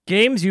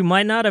Games you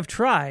might not have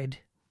tried,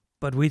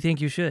 but we think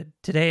you should.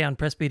 Today on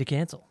Press B to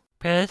Cancel.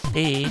 Press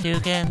B to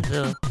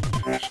cancel.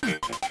 Press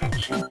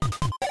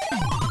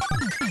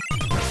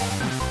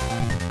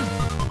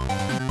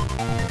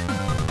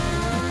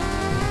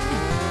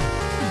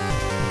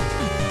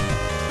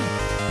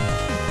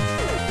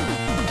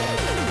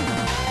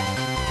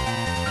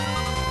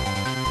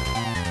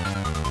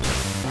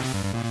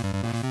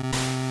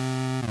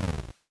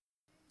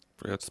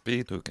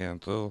B to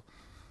cancel.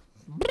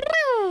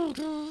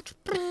 I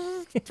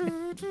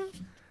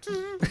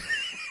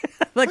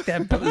like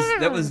that.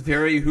 That was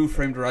very Who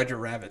Framed Roger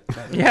Rabbit.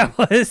 Yeah,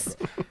 it was.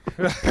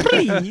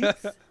 Please.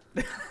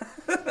 I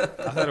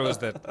thought it was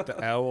the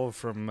owl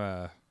from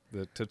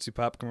the Tootsie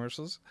Pop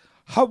commercials.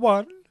 Ha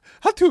one,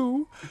 ha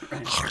two,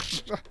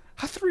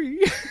 ha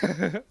three,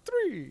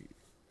 three.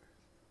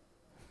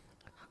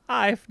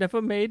 I've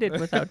never made it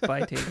without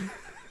biting.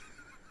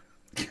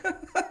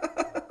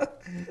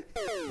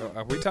 Oh,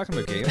 are we talking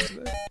about games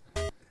today?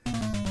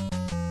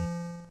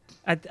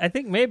 I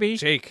think maybe.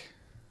 Jake.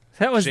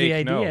 That was Jake, the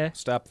idea. No,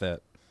 stop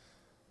that.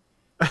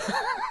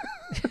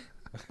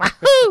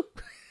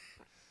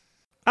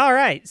 All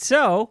right,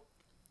 so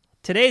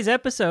today's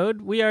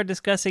episode, we are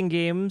discussing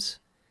games.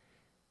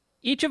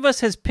 Each of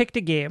us has picked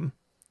a game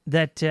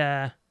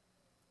that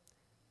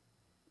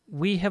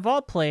we have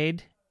all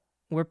played.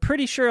 We're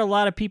pretty sure a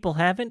lot of people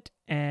haven't,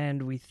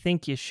 and we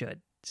think you should.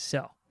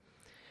 So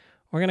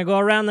we're going to go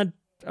around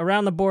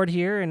the board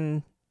here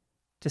and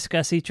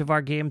discuss each of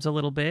our games a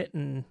little bit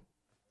and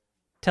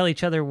tell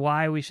each other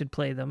why we should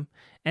play them.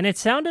 And it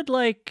sounded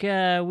like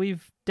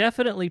we've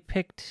definitely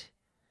picked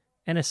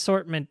an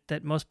assortment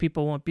that most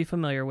people won't be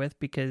familiar with,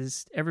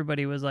 because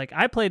everybody was like,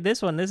 I played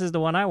this one, this is the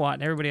one I want.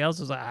 And everybody else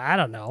was like, I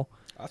don't know.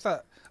 I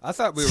thought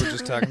we were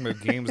just talking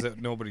about games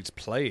that nobody's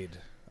played.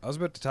 I was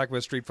about to talk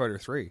about Street Fighter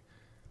 3.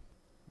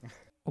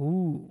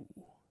 Ooh.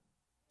 I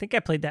think I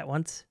played that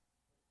once.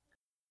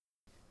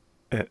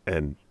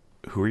 And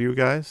who are you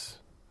guys?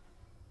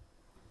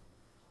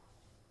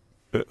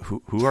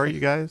 Who are you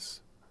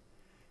guys?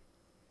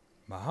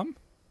 Mom?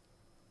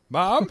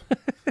 Can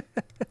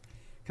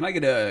I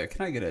get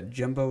a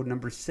jumbo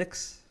number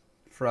 6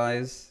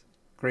 fries,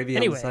 gravy on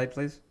Anyway. the side,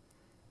 please?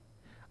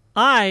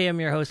 I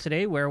am your host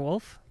today,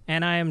 Werewolf,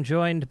 and I am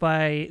joined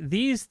by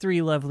these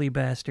three lovely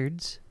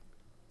bastards.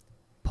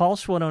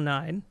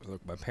 Paulsh109.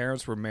 Look, my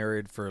parents were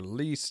married for at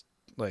least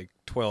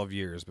 12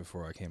 years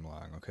before I came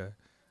along, okay?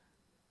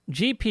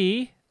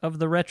 GP of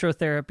the Retro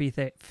Therapy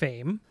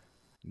fame.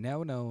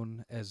 Now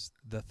known as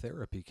the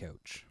Therapy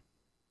Couch.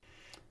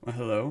 Well,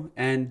 hello.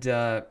 And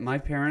my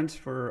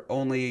parents were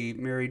only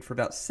married for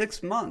about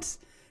 6 months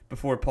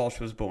before Paulsh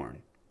was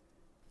born.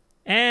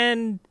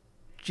 And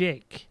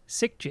Jake.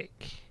 Sick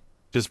Jake.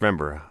 Just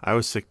remember, I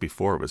was sick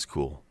before it was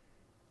cool.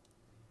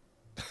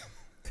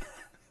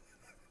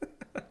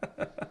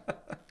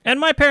 And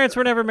my parents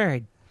were never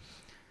married.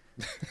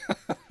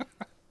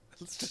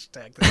 Let's just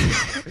tag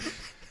that.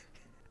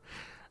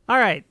 All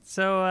right,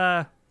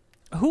 so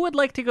who would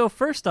like to go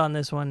first on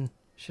this one?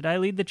 Should I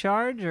lead the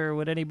charge, or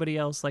would anybody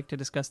else like to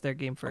discuss their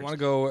game I first? want to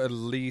go at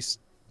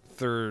least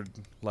third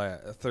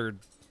to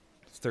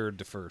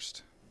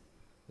first.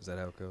 Is that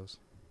how it goes?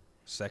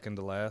 Second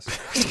to last?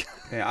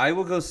 Okay, I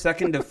will go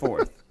second to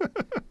fourth.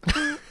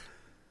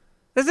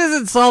 This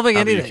isn't solving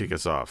How do you anything. kick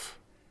us off?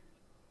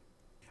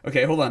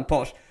 Okay, hold on,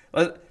 Paulsh.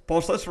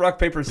 Paulsh, let's rock,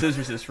 paper,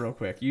 scissors this real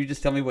quick. You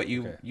just tell me what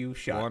Okay. you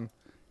shot. 1,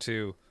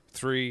 2,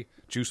 3,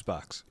 juice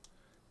box.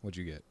 What'd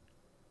you get?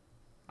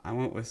 I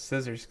went with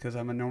scissors because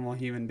I'm a normal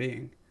human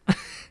being.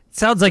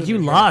 Sounds like you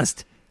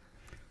lost.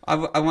 I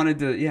wanted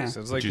to, yeah.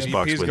 Sounds like Juice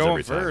box GP's wins going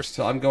every time. first.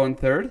 So I'm going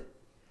third?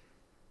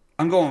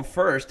 I'm going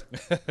first.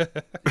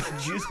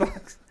 Juice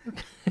box?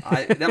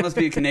 That must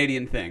be a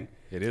Canadian thing.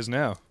 It is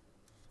now.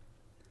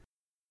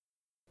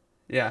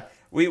 Yeah,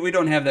 we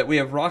don't have that. We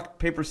have rock,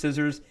 paper,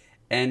 scissors,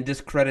 and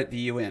discredit the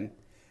UN.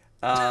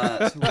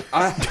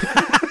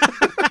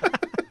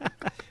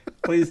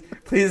 Please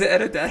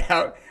edit that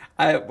out.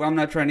 I'm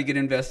not trying to get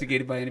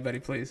investigated by anybody,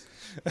 please.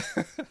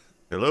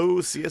 Hello,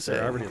 CSA.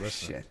 They're already Oh,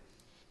 listening. shit.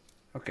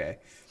 Okay.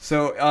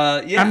 So,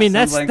 yeah. I mean,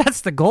 sounds that's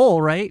the goal,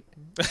 right?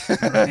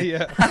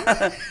 Yeah.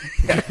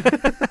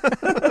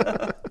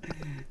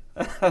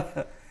 I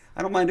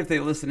don't mind if they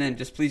listen in.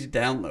 Just please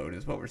download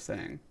is what we're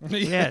saying.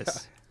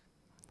 Yes.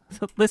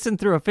 Listen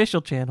through official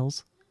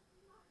channels.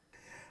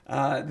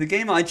 The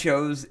game I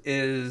chose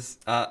is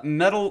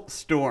Metal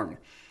Storm.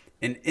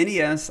 An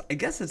NES, I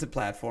guess it's a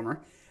platformer.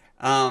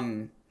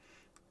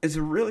 It's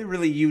a really,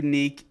 really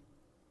unique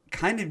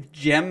kind of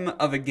gem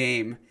of a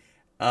game.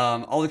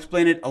 I'll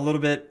explain it a little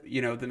bit,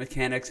 the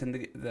mechanics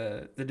and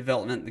the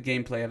development, the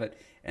gameplay of it,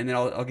 and then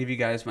I'll give you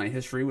guys my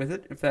history with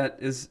it, if that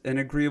is an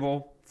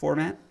agreeable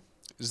format.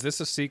 Is this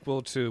a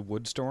sequel to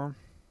Woodstorm?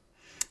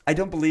 I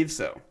don't believe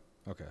so.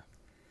 Okay.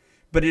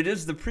 But it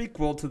is the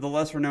prequel to the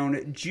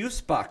lesser-known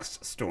Juice Box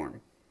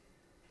Storm.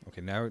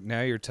 Okay,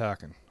 now you're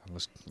talking.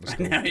 Let's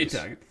go Now with you're this.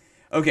 talking.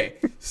 Okay,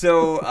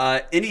 so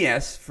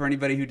NES, for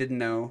anybody who didn't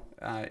know,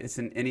 it's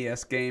an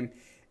NES game.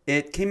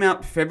 It came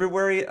out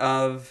February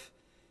of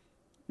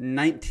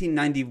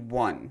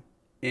 1991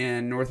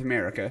 in North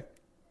America.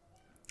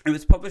 It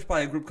was published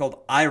by a group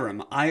called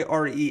IREM,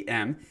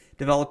 I-R-E-M,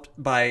 developed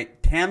by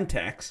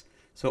Tamtex.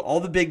 So all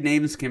the big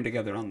names came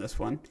together on this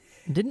one.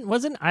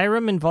 Wasn't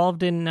Irem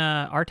involved in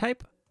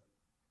R-Type?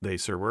 They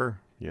sure were.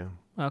 Yeah.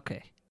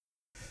 Okay.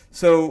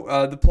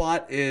 So the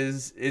plot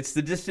is, it's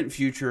the distant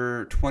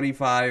future,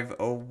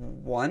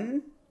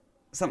 2501,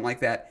 something like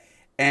that.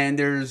 And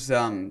there's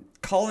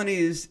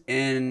colonies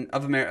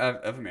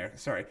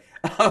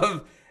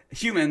of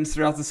humans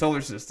throughout the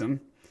solar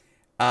system.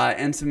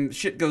 And some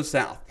shit goes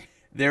south.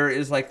 There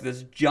is like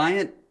this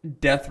giant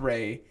death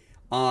ray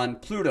on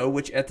Pluto,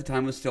 which at the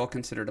time was still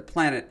considered a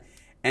planet,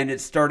 and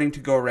it's starting to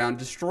go around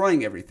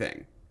destroying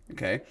everything.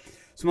 Okay?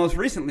 So most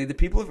recently, the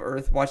people of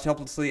Earth watched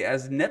helplessly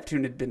as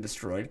Neptune had been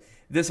destroyed.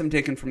 This I'm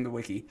taking from the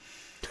wiki.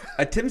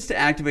 Attempts to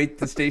activate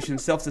the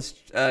station's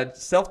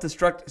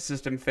self-destruct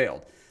system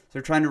failed. So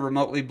they're trying to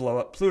remotely blow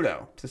up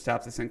Pluto to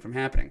stop this thing from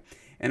happening.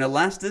 In a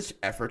last-ditch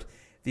effort,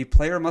 the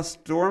player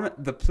must storm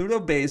the Pluto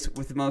base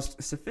with the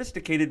most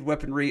sophisticated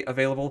weaponry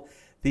available,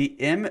 the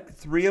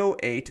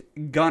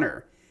M308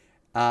 Gunner.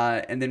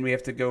 And then we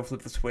have to go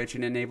flip the switch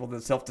and enable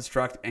the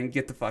self-destruct and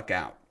get the fuck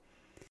out.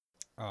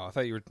 Oh, I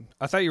thought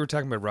you were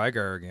talking about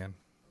Rygar again.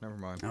 Never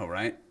mind. Oh,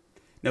 right.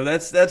 No,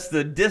 that's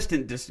the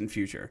distant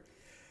future.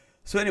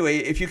 So anyway,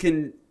 if you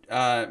can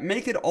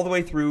make it all the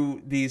way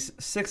through these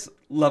 6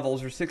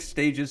 levels or 6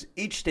 stages,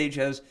 each stage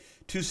has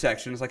 2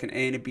 sections, like an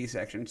A and a B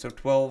section. So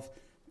 12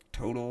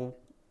 total,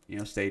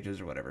 stages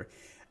or whatever.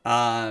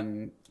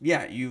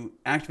 You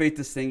activate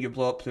this thing, you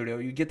blow up Pluto,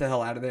 you get the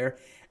hell out of there.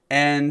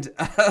 And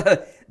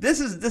this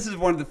is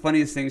one of the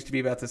funniest things to me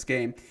about this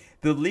game.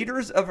 The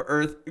leaders of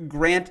Earth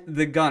grant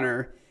the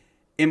gunner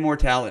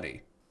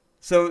immortality.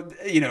 So,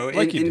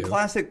 in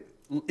classic,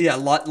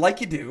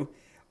 like you do.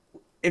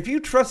 If you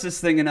trust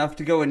this thing enough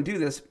to go and do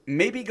this,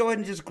 maybe go ahead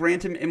and just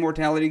grant him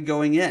immortality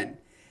going in.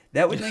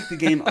 That would make the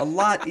game a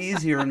lot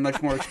easier and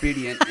much more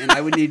expedient, and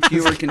I would need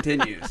fewer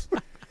continues.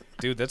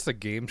 Dude, that's the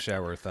game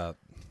shower thought.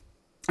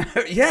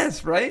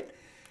 Yes, right?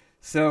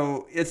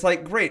 So it's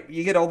like, great,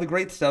 you get all the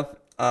great stuff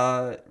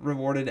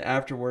rewarded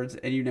afterwards,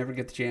 and you never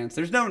get the chance.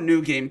 There's no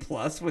New Game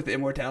Plus with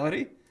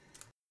immortality.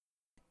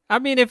 I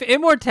mean, if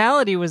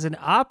immortality was an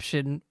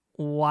option,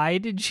 why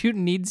did you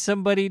need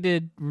somebody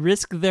to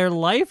risk their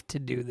life to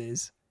do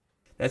this?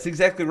 That's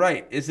exactly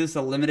right. Is this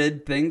a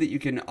limited thing that you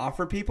can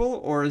offer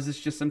people, or is this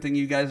just something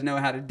you guys know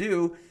how to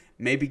do?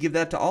 Maybe give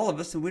that to all of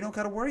us so we don't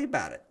got to worry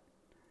about it.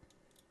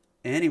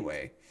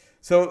 Anyway,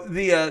 so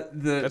the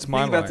That's thing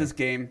my about line. this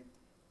game...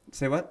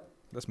 Say what?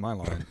 That's my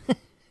line.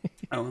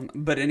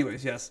 But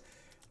anyways, yes.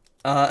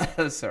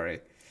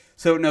 Sorry.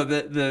 So no,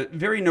 the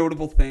very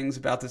notable things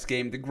about this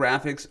game, the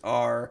graphics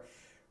are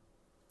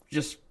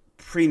just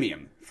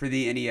premium for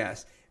the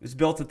NES. It was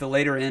built at the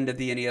later end of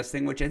the NES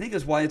thing, which I think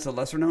is why it's a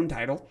lesser known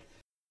title.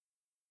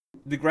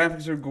 The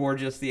graphics are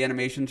gorgeous. The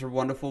animations are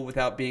wonderful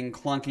without being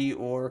clunky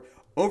or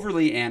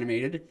overly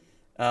animated.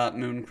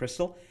 Moon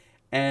Crystal.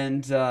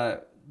 And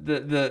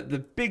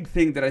the big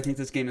thing that I think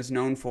this game is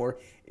known for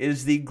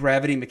is the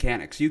gravity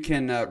mechanics. You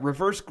can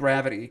reverse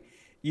gravity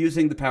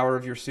using the power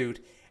of your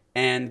suit,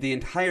 and the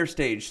entire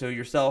stage, so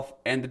yourself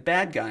and the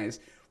bad guys,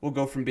 will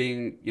go from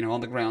being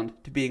on the ground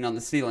to being on the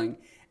ceiling.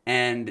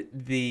 And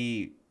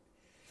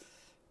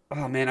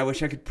oh man, I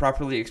wish I could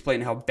properly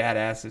explain how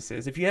badass this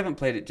is. If you haven't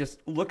played it,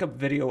 just look up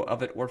video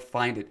of it or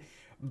find it.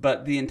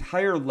 But the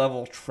entire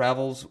level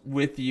travels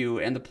with you,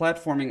 and the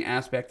platforming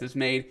aspect is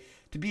made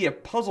to be a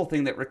puzzle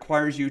thing that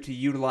requires you to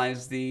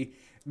utilize the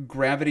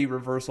gravity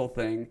reversal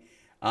thing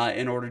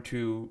in order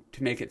to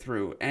make it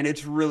through. And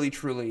it's really,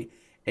 truly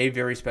a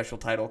very special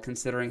title,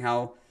 considering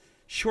how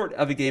short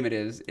of a game it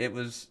is. It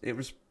was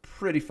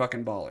pretty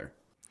fucking baller.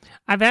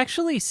 I've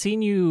actually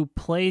seen you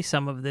play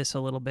some of this a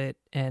little bit,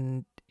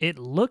 and it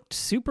looked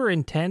super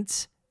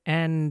intense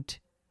and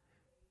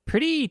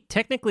pretty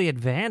technically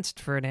advanced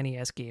for an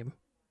NES game.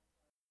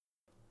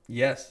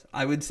 Yes,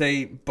 I would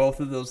say both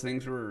of those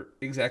things were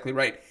exactly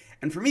right.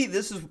 And for me,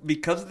 this is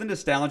because of the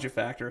nostalgia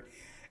factor.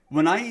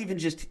 When I even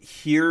just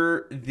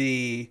hear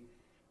the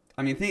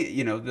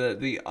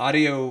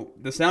audio,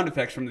 the sound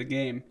effects from the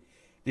game,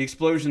 the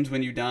explosions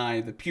when you die,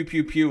 the pew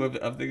pew pew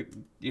of the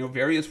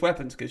various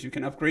weapons, because you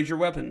can upgrade your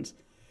weapons.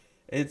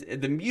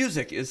 The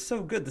music is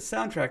so good. The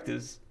soundtrack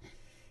is,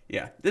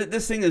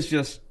 this thing is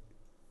just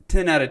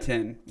 10 out of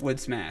 10 would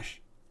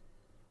smash.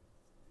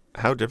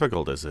 How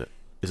difficult is it?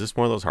 Is this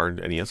one of those hard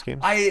NES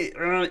games?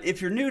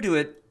 If you're new to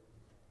it,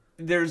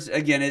 there's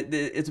again,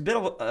 it's a bit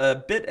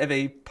of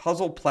a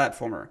puzzle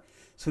platformer.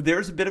 So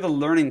there's a bit of a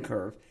learning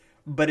curve,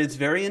 but it's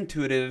very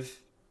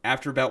intuitive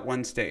after about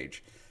one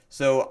stage.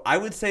 So I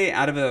would say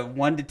out of a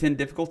 1 to 10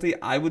 difficulty,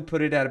 I would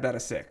put it at about a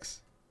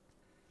 6.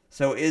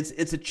 So it's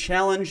a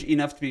challenge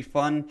enough to be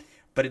fun,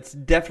 but it's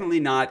definitely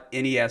not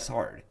NES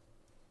hard,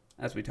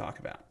 as we talk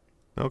about.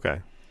 Okay.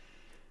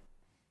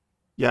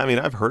 Yeah, I mean,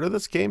 I've heard of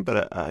this game,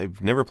 but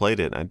I've never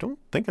played it. I don't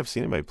think I've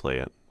seen anybody play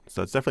it.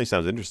 So it definitely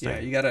sounds interesting. Yeah,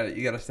 you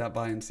gotta stop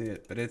by and see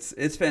it. But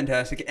it's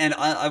fantastic. And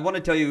I want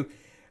to tell you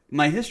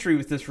my history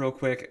with this real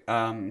quick.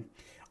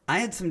 I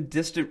had some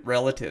distant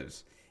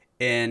relatives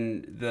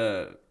in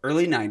the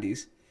early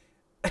 90s.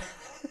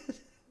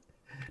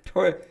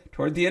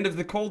 Toward the end of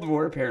the Cold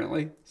War,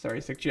 apparently. Sorry,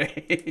 Sick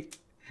J.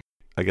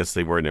 I guess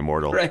they weren't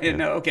immortal. Right, Yeah.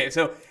 no, okay.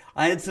 So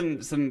I had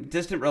some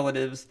distant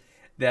relatives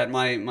that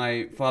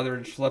my father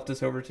had schlepped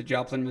us over to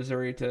Joplin,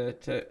 Missouri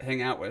to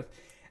hang out with.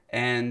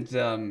 And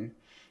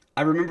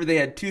I remember they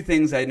had two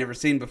things I had never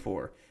seen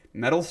before.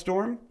 Metal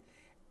Storm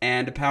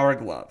and a Power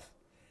Glove.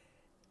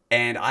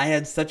 And I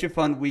had such a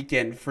fun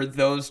weekend for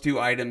those two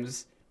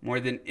items more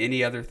than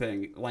any other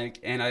thing.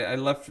 And I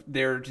left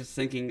there just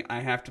thinking I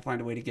have to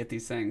find a way to get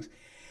these things.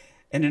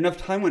 And enough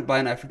time went by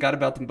and I forgot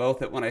about them both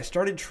that when I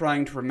started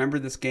trying to remember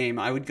this game,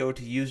 I would go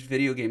to used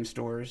video game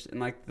stores in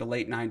like the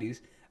late 90s,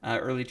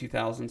 early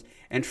 2000s,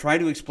 and try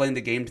to explain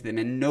the game to them.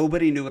 And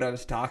nobody knew what I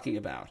was talking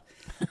about.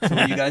 So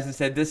when you guys had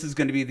said this is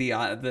going to be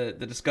the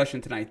discussion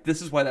tonight, this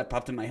is why that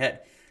popped in my head.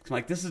 Because I'm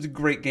like, this is a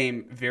great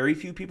game very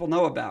few people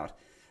know about.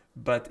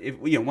 But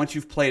once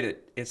you've played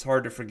it, it's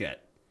hard to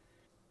forget.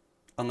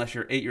 Unless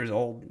you're 8 years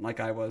old, like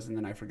I was, and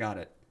then I forgot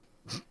it.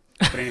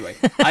 But anyway,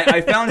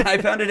 I found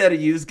it at a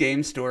used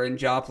game store in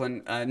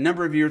Joplin a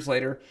number of years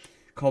later,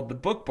 called the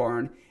Book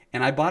Barn,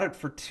 and I bought it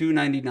for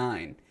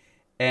 $2.99.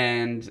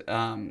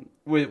 And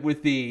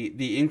with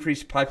the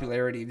increased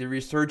popularity, the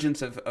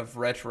resurgence of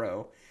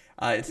retro,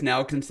 it's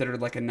now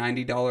considered like a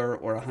 $90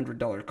 or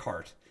 $100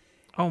 cart.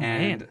 Oh,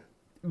 man.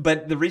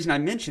 But the reason I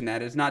mention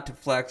that is not to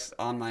flex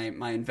on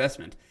my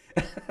investment,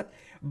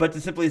 but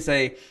to simply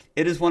say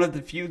it is one of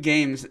the few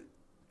games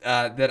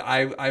that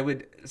I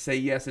would say,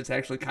 yes, it's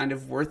actually kind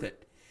of worth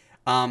it.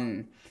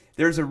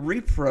 There's a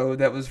repro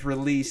that was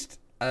released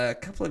a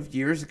couple of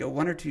years ago,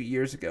 1 or 2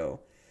 years ago.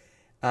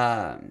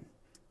 By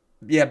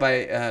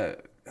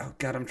oh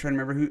god, I'm trying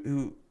to remember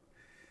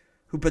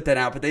who put that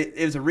out. But it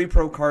was a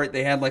repro cart.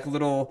 They had like a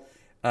little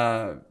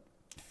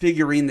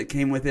figurine that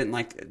came with it, and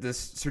like this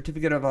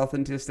certificate of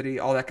authenticity,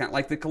 all that kind,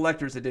 like the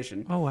collector's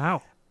edition. Oh,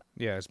 wow.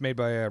 Yeah, it's made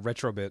by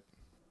Retrobit.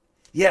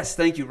 Yes,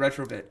 thank you,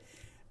 Retrobit.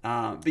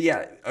 But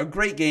yeah, a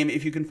great game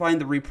if you can find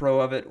the repro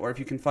of it, or if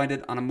you can find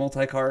it on a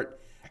multi-cart,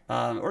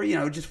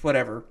 or just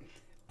whatever.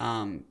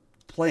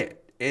 Play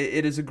it.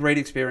 It is a great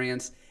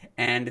experience,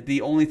 and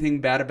the only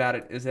thing bad about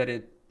it is that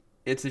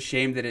it's a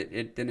shame that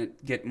it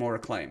didn't get more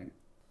acclaim.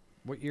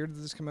 What year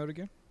did this come out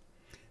again?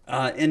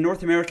 In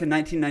North America,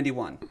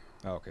 1991.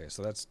 Oh, okay,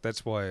 so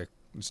that's why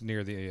it's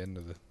near the end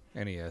of the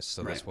NES,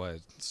 so that's why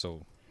it's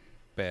so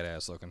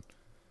badass looking.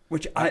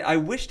 Which I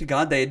wish to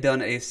God they had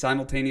done a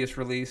simultaneous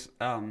release,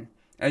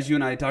 as you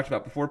and I had talked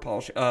about before,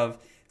 Paul, of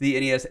the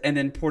NES, and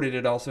then ported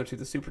it also to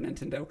the Super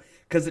Nintendo,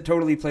 because it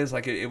totally plays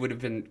like it would have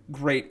been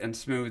great and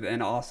smooth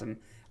and awesome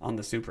on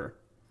the Super.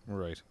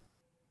 Right.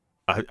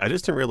 I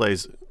just didn't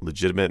realize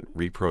legitimate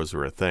repros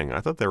were a thing. I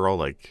thought they were all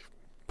like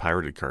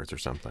pirated carts or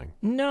something.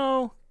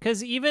 No,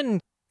 because even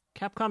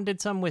Capcom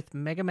did some with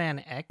Mega Man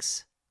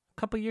X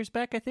a couple years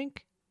back, I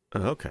think.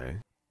 Oh, okay.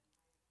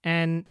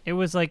 And it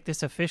was like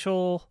this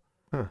official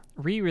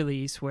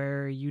re-release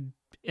where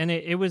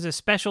it was a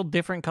special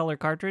different color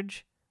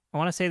cartridge. I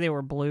want to say they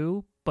were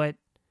blue, but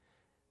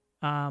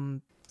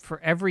for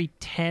every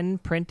 10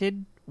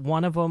 printed,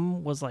 one of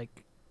them was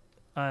like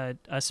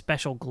a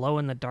special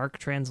glow-in-the-dark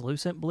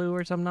translucent blue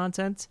or some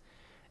nonsense.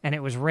 And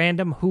it was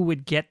random who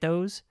would get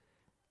those.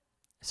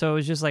 So it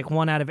was just like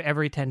 1 out of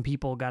every 10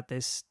 people got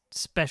this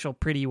special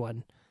pretty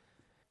one.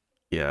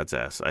 Yeah, that's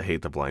ass. I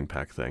hate the blind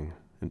pack thing.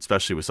 And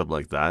especially with something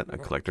like that, a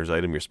collector's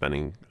item you're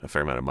spending a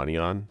fair amount of money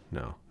on.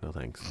 No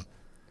thanks.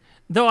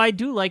 Though I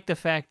do like the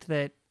fact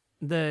that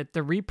the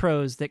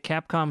repros that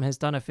Capcom has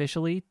done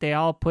officially, they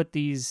all put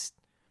these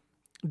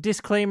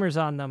disclaimers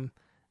on them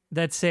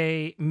that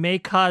say, may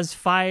cause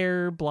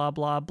fire, blah,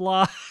 blah,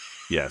 blah.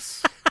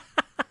 Yes.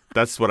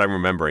 That's what I'm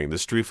remembering. The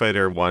Street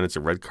Fighter one, it's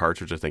a red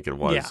cartridge, I think it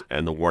was. Yeah.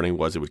 And the warning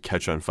was it would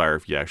catch on fire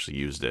if you actually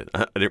used it.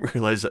 I didn't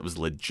realize that was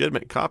a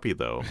legitimate copy,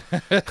 though.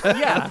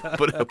 Yeah.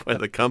 Put up by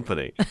the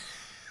company.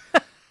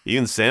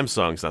 Even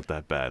Samsung's not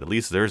that bad. At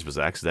least theirs was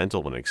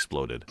accidental when it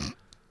exploded.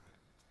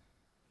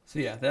 So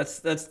yeah,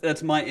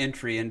 that's my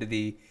entry into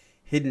the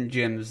hidden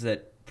gems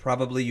that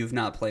probably you've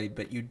not played,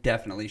 but you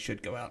definitely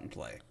should go out and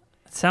play.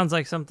 Sounds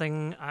like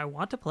something I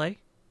want to play.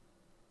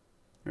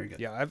 Very good.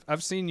 Yeah,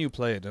 I've seen you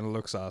play it, and it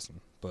looks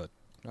awesome, but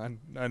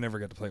I never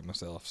got to play it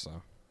myself,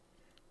 so.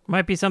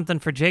 Might be something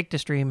for Jake to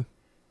stream.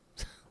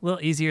 A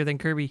little easier than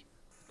Kirby.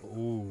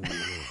 Ooh.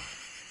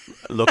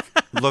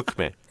 Look,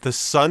 man. The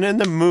sun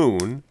and the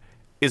moon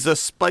is a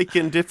spike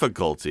in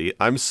difficulty.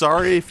 I'm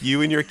sorry if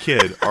you and your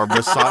kid are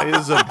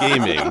messiahs of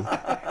gaming,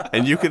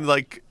 and you can,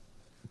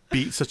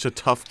 beat such a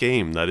tough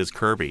game that is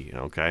Kirby,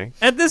 okay?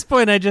 At this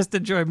point, I just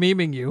enjoy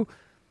memeing you.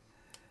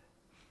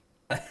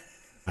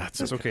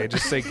 That's It's okay.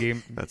 Just say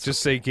game.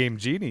 Say Game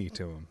Genie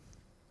to him.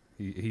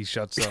 He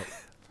shuts up.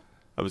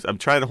 I'm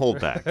trying to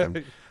hold back.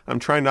 I'm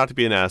trying not to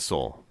be an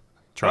asshole.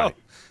 Try.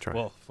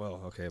 Well,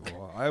 okay.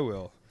 Well, I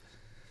will.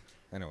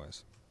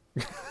 Anyways.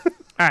 All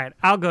right,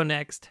 I'll go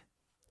next.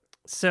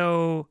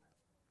 So,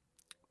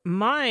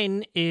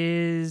 mine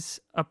is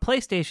a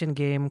PlayStation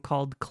game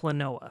called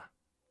Klonoa.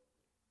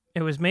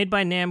 It was made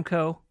by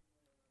Namco,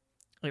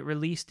 It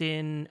released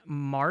in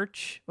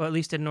March, or at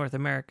least in North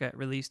America, it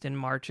released in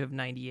March of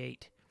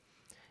 98.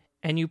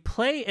 And you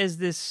play as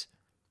this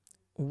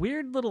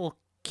weird little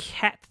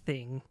cat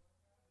thing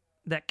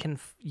that can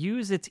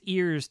use its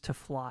ears to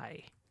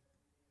fly.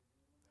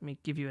 Let me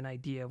give you an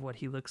idea of what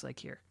he looks like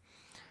here.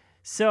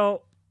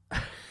 So,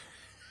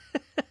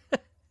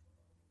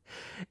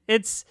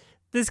 it's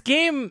this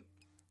game,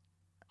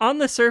 on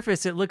the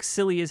surface, it looks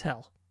silly as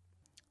hell.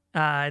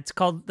 It's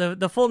called,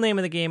 the full name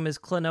of the game is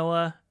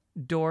Klonoa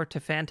Door to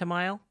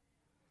Phantomile.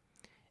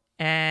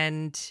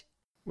 And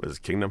Was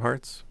it Kingdom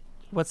Hearts?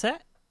 what's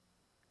that?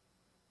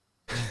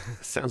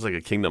 Sounds like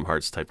a Kingdom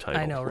Hearts type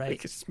title. I know, right?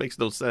 Like, it just makes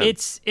no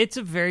sense. It's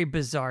a very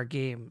bizarre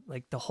game,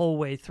 like the whole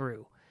way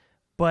through.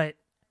 But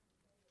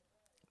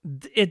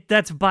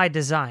that's by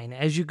design.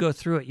 As you go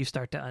through it, you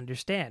start to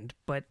understand.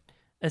 But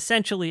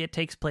essentially, it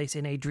takes place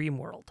in a dream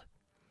world.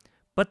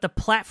 But the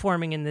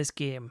platforming in this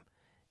game,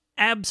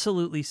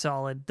 absolutely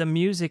solid. The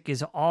music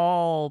is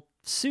all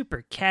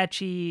super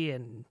catchy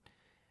and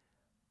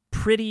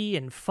pretty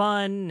and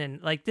fun.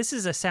 And like, this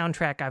is a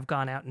soundtrack I've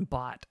gone out and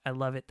bought. I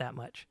love it that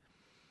much.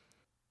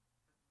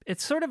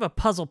 It's sort of a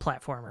puzzle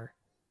platformer.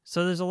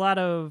 So there's a lot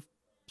of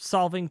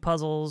solving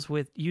puzzles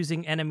with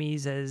using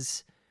enemies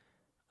as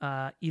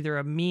either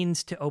a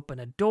means to open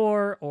a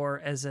door or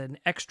as an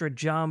extra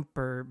jump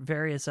or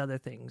various other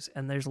things.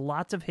 And there's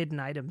lots of hidden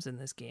items in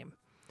this game.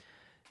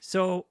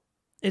 So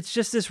it's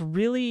just this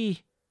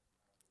really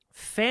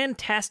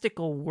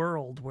fantastical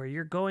world where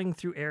you're going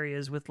through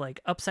areas with like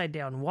upside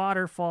down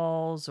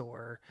waterfalls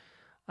or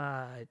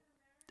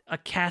a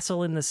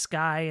castle in the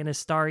sky in a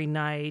starry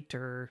night,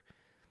 or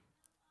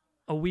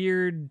a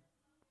weird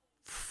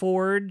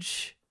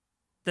forge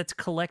that's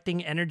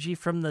collecting energy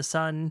from the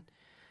sun.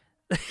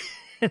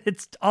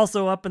 It's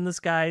also up in the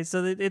sky.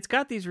 So it's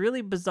got these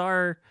really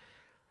bizarre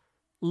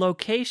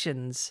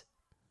locations,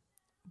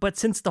 but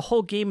since the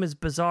whole game is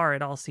bizarre,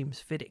 it all seems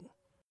fitting.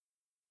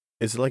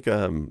 Is it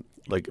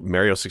like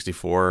Mario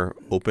 64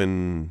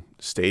 open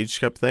stage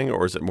type thing,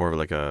 or is it more of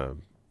like a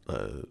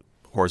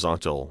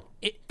horizontal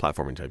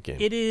platforming type game?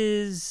 It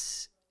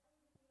is.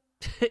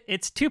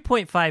 It's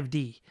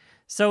 2.5D,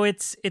 so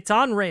it's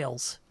on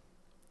rails,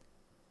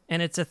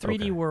 and it's a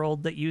 3D Okay.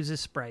 world that uses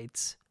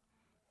sprites,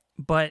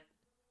 but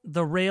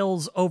the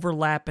rails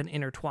overlap and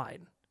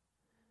intertwine.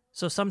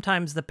 So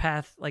sometimes the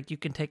path, like you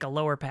can take a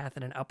lower path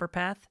and an upper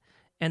path,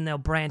 and they'll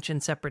branch in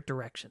separate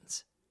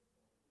directions.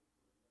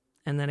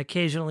 And then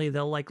occasionally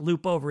they'll like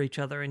loop over each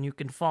other, and you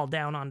can fall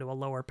down onto a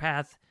lower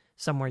path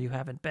somewhere you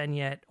haven't been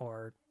yet,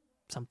 or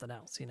something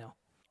else, you know.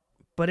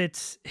 But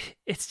it's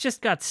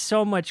just got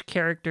so much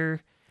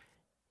character.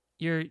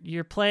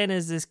 You're playing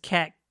as this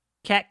cat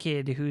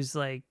kid who's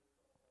like,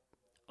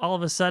 all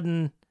of a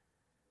sudden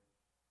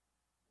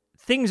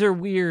things are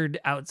weird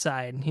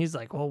outside, and he's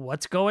like, well,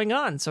 what's going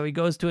on? So he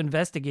goes to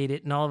investigate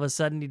it, and all of a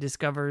sudden he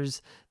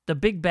discovers the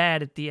big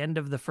bad at the end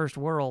of the first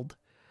world,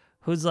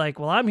 who's like,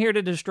 well, I'm here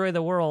to destroy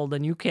the world,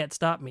 and you can't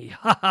stop me.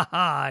 Ha ha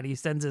ha. And he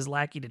sends his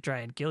lackey to try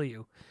and kill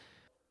you.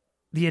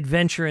 The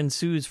adventure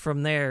ensues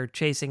from there,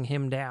 chasing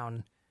him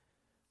down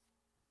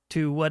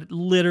to what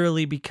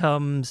literally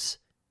becomes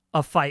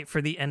a fight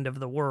for the end of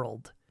the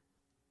world.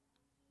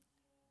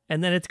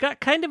 And then it's got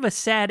kind of a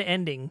sad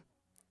ending.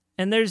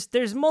 And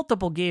there's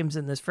multiple games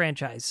in this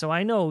franchise, so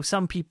I know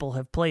some people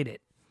have played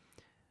it.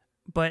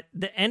 But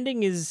the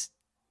ending is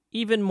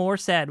even more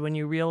sad when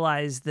you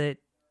realize that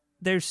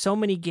there's so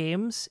many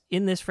games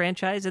in this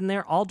franchise, and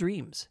they're all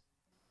dreams.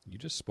 You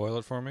just spoil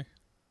it for me?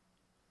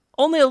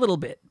 Only a little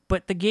bit,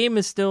 but the game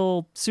is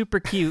still super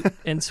cute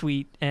and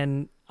sweet,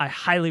 and I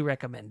highly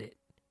recommend it.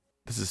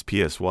 This is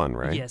PS1,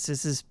 right? Yes,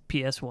 this is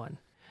PS1.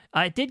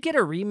 It did get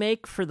a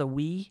remake for the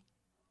Wii.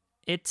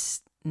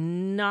 It's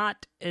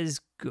not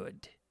as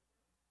good.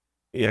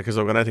 Yeah, because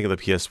when I think of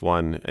the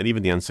PS1 and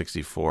even the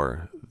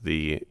N64,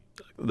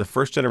 the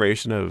first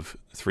generation of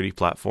 3D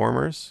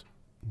platformers,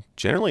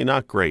 generally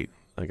not great.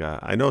 Like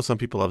I know some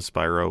people love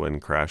Spyro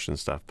and Crash and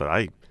stuff,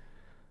 but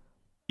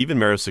even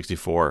Mario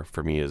 64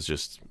 for me is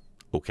just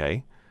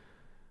okay.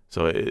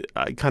 So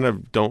I kind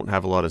of don't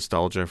have a lot of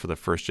nostalgia for the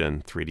first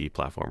gen 3D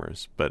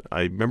platformers. But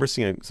I remember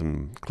seeing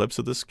some clips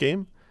of this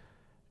game,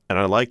 and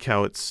I like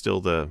how it's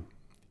still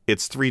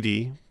it's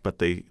 3D, but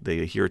they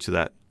adhere to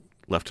that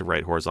left to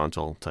right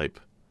horizontal type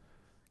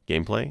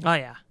gameplay, Oh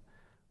yeah.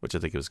 which I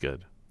think was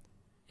good.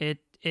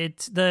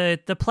 It's the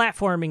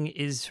platforming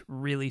is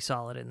really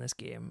solid in this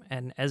game,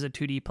 and as a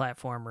 2D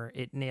platformer,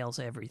 it nails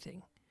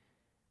everything.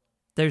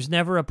 There's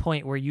never a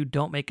point where you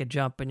don't make a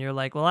jump and you're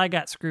like, well, I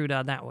got screwed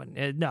on that one.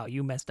 No,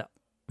 you messed up.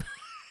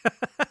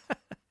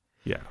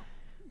 Yeah.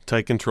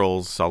 Tight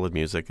controls, solid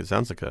music. It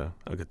sounds like a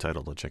good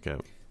title to check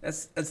out.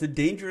 That's a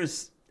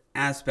dangerous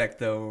aspect,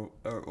 though,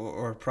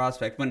 or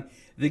prospect, when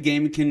the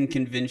game can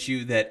convince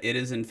you that it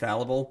is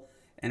infallible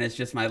and it's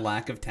just my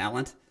lack of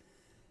talent.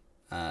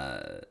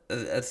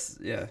 That's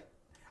yeah.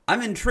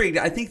 I'm intrigued.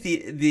 I think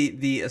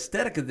the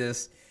aesthetic of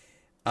this,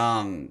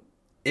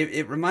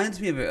 it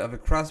reminds me of a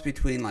cross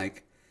between,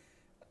 like,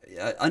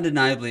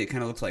 undeniably it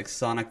kind of looks like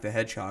Sonic the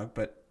Hedgehog,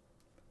 but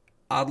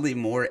oddly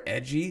more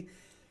edgy.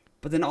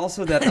 but then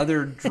also that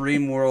other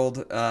Dream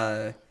World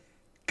kind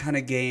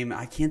of game.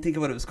 I can't think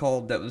of what it was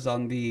called. That was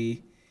on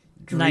the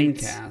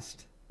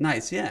Dreamcast.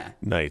 Nice, yeah.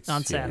 Nights.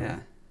 On yeah. Saturn. Yeah.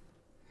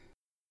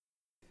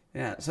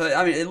 Yeah. So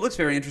I mean, it looks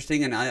very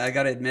interesting, and I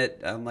got to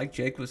admit, like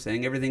Jake was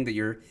saying, everything that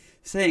you're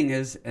saying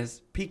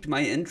has piqued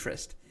my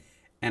interest,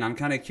 and I'm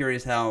kind of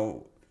curious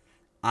how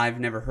I've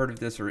never heard of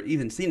this or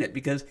even seen it,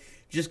 because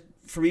just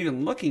from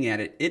even looking at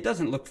it, it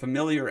doesn't look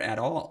familiar at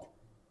all.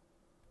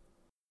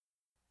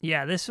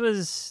 Yeah, this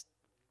was.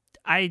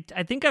 I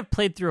think I've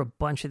played through a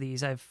bunch of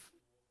these. I've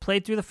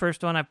played through the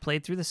first one. I've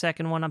played through the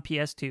second one on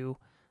PS2.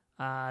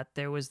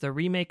 There was the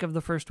remake of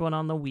the first one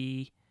on the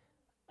Wii.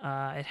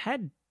 It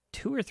had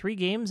 2 or 3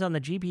 games on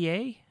the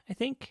GBA, I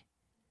think.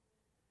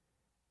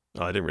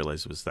 Oh, I didn't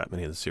realize it was that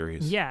many in the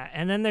series. Yeah,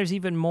 and then there's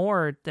even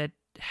more that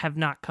have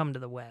not come to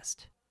the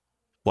West.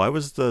 Why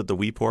was the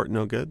Wii port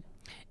no good?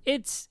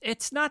 It's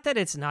not that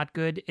it's not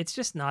good. It's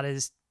just not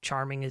as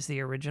charming as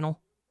the original.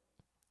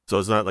 So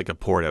it's not like a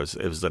port. It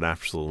was an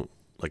actual,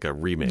 like a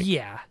remake.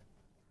 Yeah.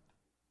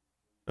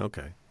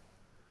 Okay.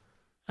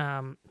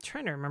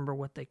 Trying to remember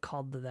what they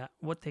called that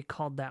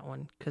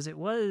one, because it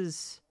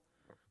was.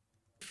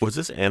 Was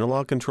this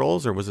analog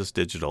controls or was this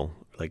digital?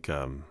 Like,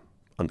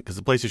 because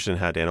the PlayStation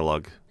had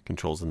analog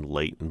controls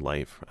late in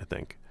life, I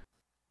think.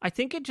 I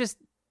think it just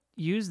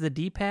used the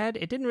D-pad.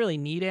 It didn't really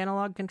need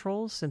analog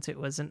controls since it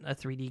wasn't a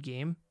 3D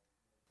game.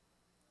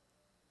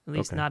 At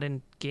least Okay. not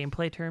in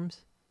gameplay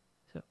terms.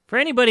 So for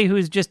anybody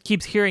who just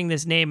keeps hearing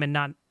this name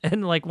and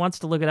like wants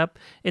to look it up,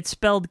 it's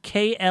spelled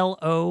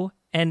Klonoa.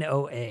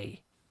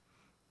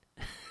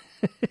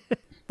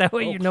 That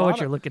way Oh, you know what Klonoa.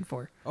 you're looking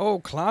for. Oh,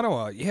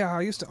 Klonoa. Yeah,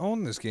 I used to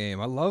own this game.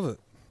 I love it.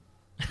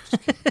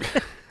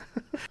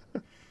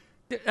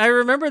 I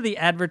remember the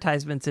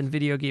advertisements in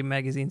video game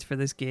magazines for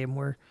this game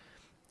where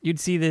you'd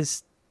see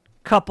this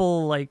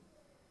couple, like,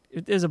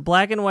 there's a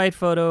black and white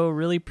photo,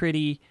 really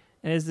pretty,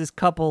 and there's this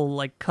couple,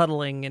 like,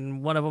 cuddling,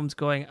 and one of them's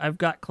going, "I've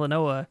got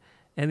Klonoa,"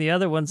 and the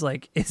other one's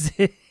like, is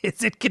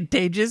it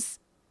contagious?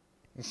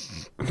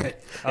 I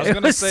was It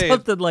gonna was say.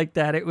 something like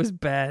that. It was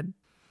bad.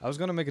 I was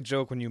gonna make a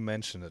joke when you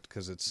mentioned it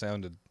because it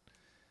sounded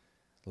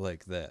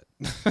like that,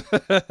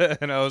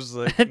 and I was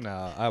like,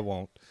 "Nah, I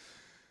won't."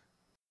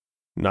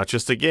 Not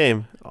just a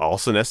game,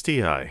 also an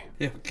STI.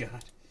 Oh,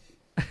 God.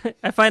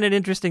 I find it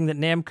interesting that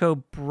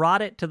Namco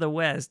brought it to the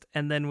West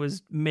and then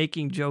was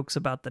making jokes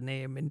about the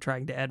name and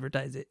trying to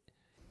advertise it.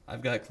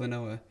 I've got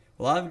Klonoa.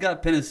 Well, I've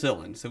got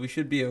penicillin, so we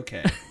should be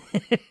okay.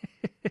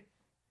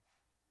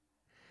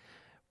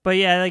 But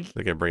yeah, like,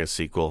 They're going to bring a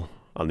sequel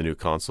on the new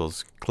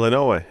consoles.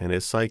 Klonoa and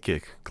his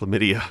sidekick,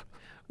 Chlamydia.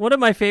 one of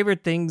my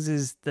favorite things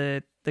is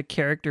the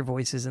character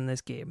voices in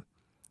this game,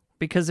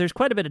 because there's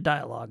quite a bit of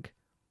dialogue.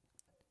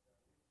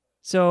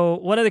 So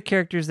one of the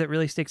characters that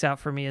really sticks out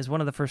for me is one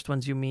of the first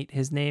ones you meet.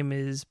 His name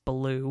is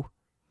Baloo.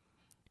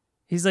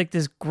 He's like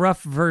this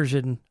gruff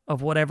version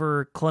of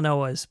whatever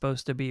Klonoa is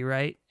supposed to be,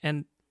 right?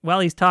 And while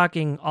he's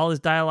talking, all his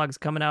dialogue's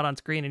coming out on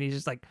screen, and he's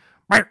just like...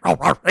 So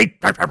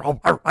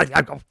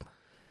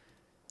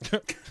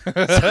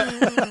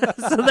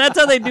that's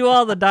how they do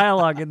all the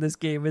dialogue in this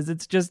game, is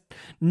it's just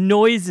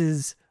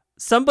noises,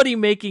 somebody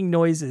making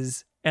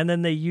noises, and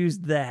then they use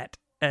that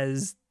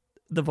as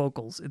the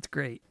vocals. It's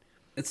great.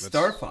 It's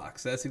Star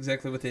Fox. That's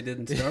exactly what they did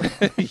in Star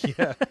Fox.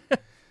 Yeah.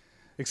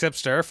 Except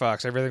Star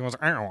Fox, everything was.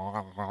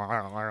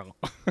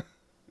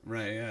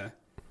 Right, yeah.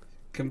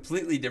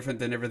 Completely different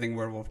than everything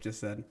Werewolf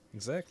just said.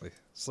 Exactly.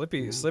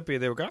 Slippy,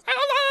 they were going,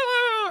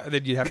 and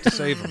then you'd have to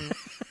save them.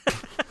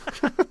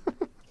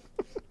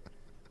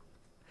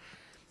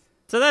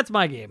 So that's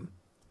my game.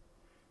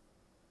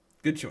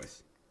 Good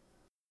choice.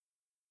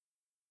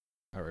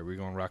 All right, we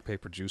going rock,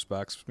 paper, juice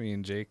box, me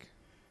and Jake.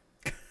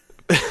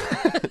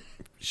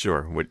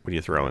 Sure. What are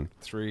you throwing?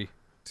 3,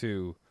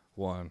 2,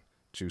 1,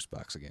 juice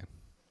box again.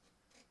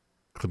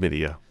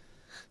 Chlamydia.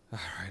 All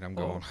right, I'm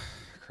going.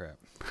 Crap.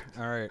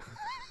 All right.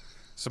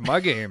 So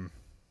my game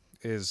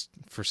is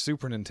for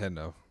Super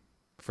Nintendo,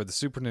 for the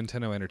Super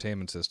Nintendo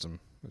Entertainment System.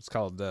 It's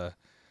called, no,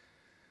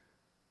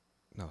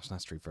 it's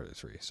not Street Fighter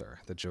 3. Sorry,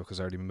 the joke has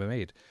already been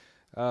made.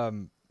 Yeah,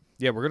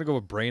 we're going to go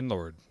with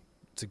Brainlord.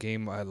 It's a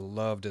game I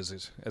loved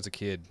as a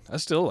kid. I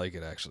still like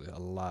it, actually, a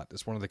lot.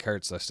 It's one of the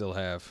carts I still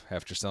have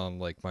after selling,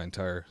 like, my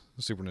entire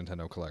Super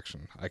Nintendo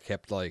collection. I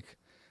kept, like,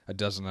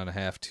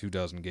 12.5,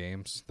 24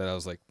 games that I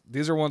was like,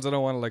 these are ones I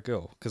don't want to let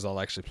go because I'll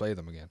actually play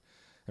them again.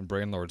 And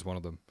Brainlord's one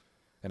of them.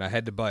 And I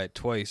had to buy it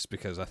twice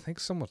because I think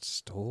someone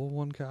stole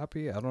one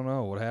copy. I don't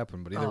know what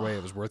happened, but either way,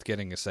 it was worth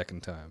getting a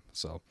second time.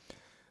 So,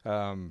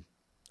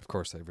 of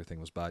course, everything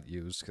was bought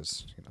used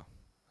because, you know,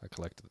 I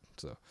collected it.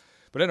 So,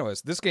 but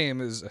anyways, this game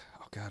is,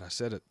 oh God, I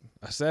said it.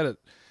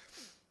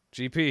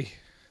 GP,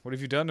 what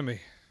have you done to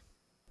me?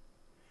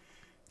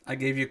 I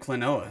gave you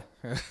Klonoa.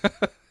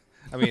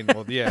 I mean,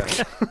 well, yeah,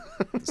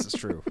 this is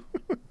true.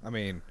 I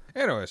mean,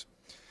 anyways,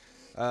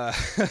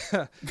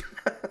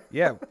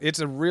 yeah, it's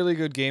a really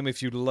good game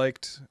if you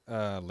liked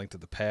Link to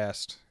the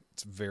Past.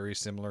 It's very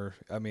similar.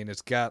 I mean,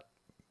 it's got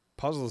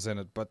puzzles in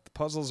it, but the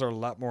puzzles are a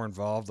lot more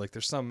involved. Like,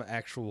 there's some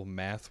actual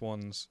math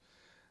ones.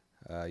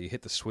 You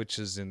hit the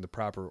switches in the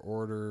proper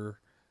order.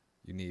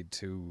 You need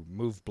to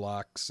move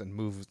blocks and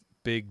move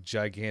big,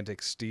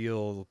 gigantic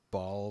steel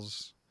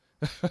balls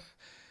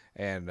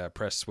and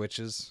press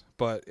switches.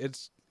 But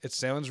it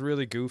sounds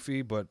really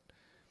goofy, but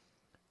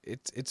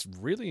it's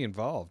really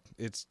involved.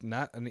 It's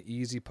not an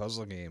easy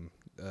puzzle game.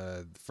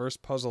 The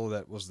first puzzle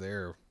that was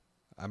there,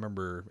 I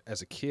remember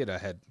as a kid I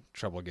had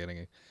trouble getting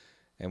it,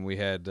 and we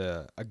had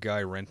a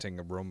guy renting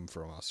a room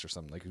from us or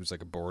something. Like, he was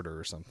like a boarder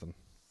or something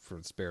for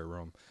the spare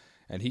room.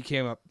 And he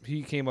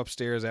came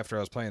upstairs after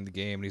I was playing the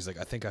game, and he's like,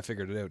 I think I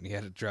figured it out. And he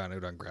had it drawn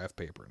out on graph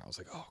paper, and I was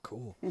like, oh,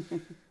 cool.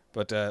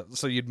 But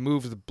so you'd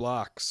move the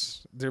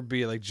blocks. There'd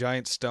be like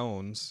giant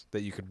stones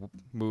that you could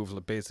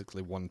move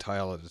basically one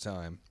tile at a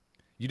time.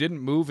 You didn't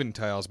move in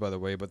tiles, by the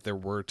way, but there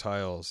were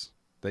tiles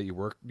that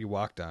you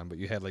walked on, but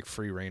you had like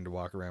free reign to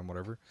walk around,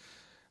 whatever.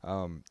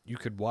 You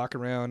could walk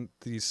around.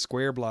 These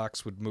square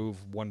blocks would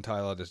move one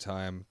tile at a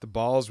time. The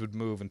balls would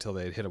move until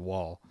they'd hit a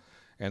wall.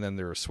 And then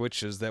there were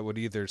switches that would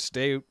either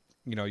stay,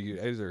 you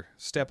either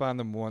step on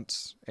them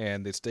once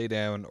and they'd stay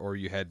down, or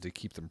you had to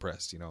keep them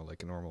pressed,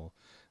 like a normal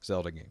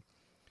Zelda game.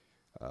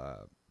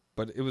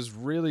 But it was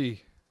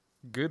really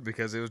good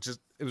because it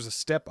was a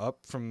step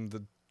up from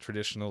the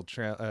traditional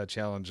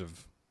challenge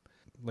of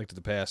Link to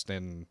the Past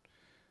and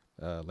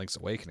Link's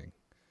Awakening.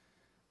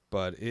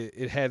 But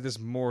it had this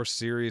more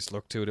serious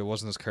look to it. It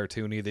wasn't as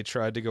cartoony. They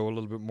tried to go a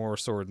little bit more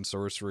sword and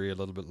sorcery, a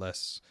little bit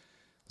less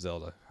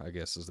Zelda, I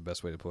guess is the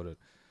best way to put it.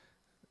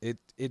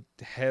 It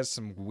has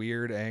some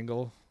weird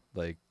angle.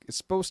 Like, it's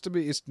supposed to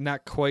be, it's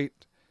not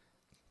quite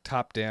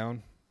top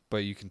down,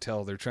 but you can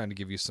tell they're trying to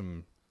give you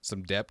some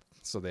depth,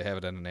 so they have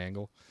it at an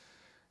angle.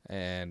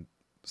 And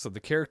so the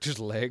characters'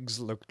 legs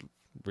look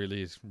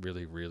really,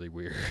 really, really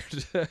weird.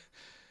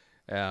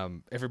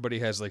 Everybody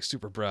has like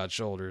super broad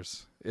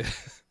shoulders.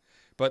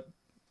 But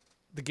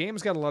the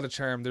game's got a lot of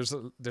charm. There's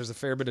a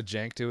fair bit of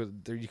jank to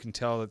it. There, you can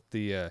tell that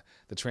the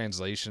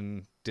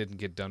translation didn't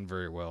get done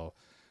very well,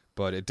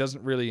 but it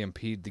doesn't really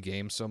impede the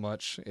game so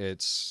much.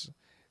 It's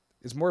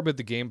more about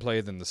the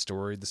gameplay than the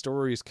story. The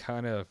story is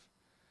kind of,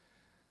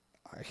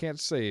 I can't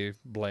say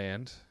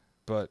bland,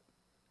 but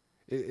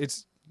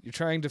it's you're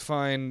trying to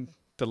find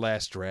the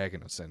last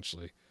dragon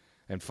essentially,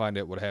 and find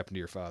out what happened to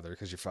your father,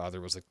 because your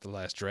father was like the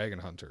last dragon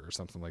hunter or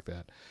something like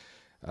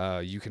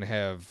that. You can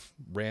have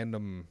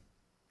random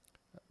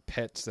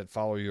pets that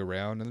follow you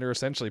around, and they're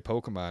essentially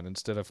Pokemon.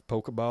 Instead of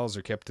Pokeballs,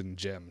 they're kept in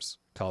gems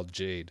called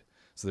Jade.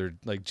 So they're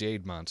like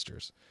Jade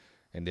monsters,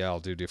 and they all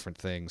do different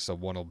things. So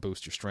one will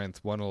boost your strength,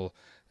 one will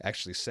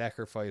actually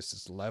sacrifice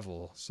its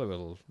level, so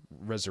it'll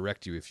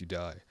resurrect you if you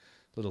die.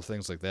 Little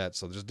things like that.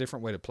 So there's a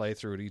different way to play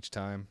through it each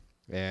time,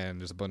 and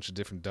there's a bunch of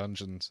different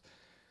dungeons.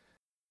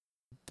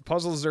 The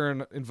puzzles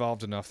are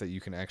involved enough that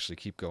you can actually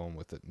keep going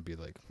with it and be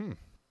like,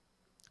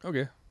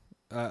 okay,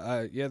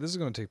 yeah, this is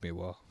going to take me a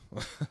while.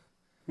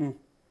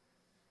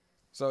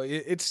 So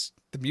it's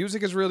the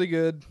music is really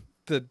good.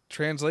 The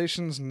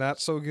translation's not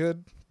so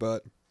good,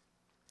 but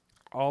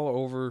all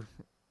over,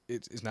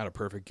 it's not a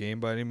perfect game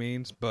by any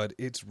means, but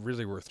it's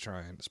really worth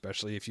trying,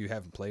 especially if you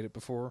haven't played it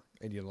before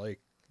and you like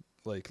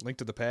Link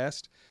to the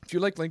Past. If you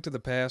like Link to the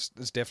Past,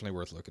 it's definitely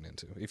worth looking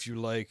into. If you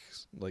like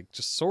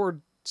just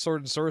sword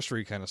and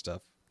sorcery kind of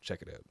stuff,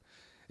 check it out.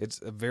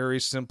 It's a very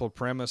simple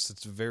premise.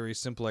 It's a very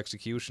simple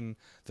execution.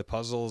 The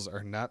puzzles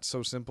are not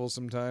so simple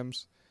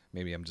sometimes.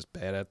 Maybe I'm just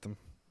bad at them.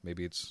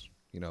 Maybe it's,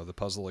 the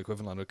puzzle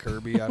equivalent of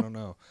Kirby. I don't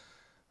know.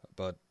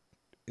 But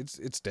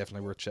it's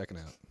definitely worth checking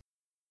out.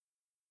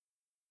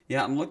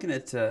 Yeah, I'm looking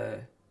at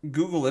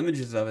Google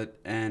images of it,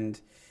 and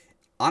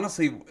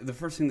honestly, the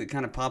first thing that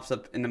kind of pops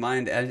up into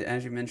mind,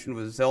 as you mentioned,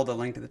 was Zelda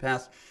Link to the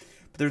Past.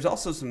 But there's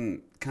also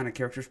some kind of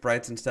character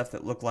sprites and stuff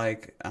that look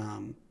like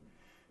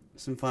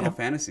some Final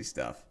Fantasy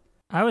stuff.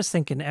 I was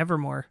thinking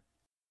Evermore.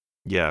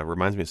 Yeah, it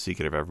reminds me of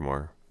Secret of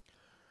Evermore.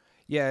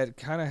 Yeah, it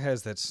kind of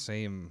has that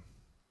same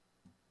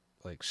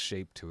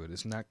shape to it.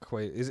 It's not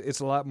quite. It's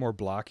a lot more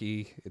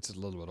blocky. It's a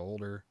little bit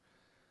older,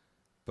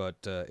 but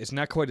it's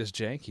not quite as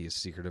janky as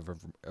Secret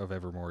of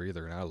Evermore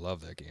either. And I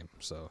love that game.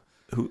 So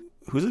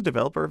who's the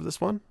developer of this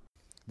one?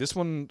 This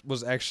one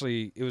was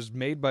actually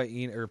made by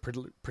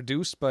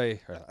produced by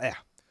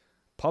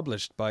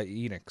published by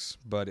Enix,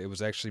 but it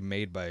was actually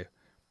made by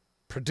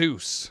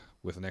Produce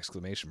with an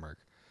exclamation mark.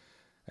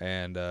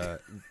 And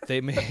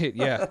they made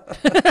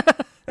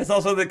It's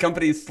also the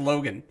company's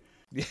slogan.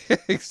 Yeah,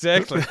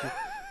 exactly.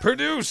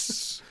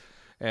 Produce.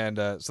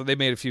 And so they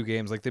made a few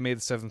games. Like they made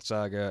the Seventh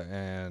Saga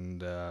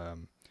and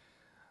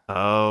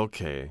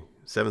okay.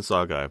 Seventh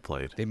Saga I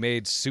played. They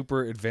made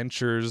Super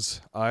Adventures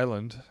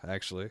Island,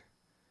 actually.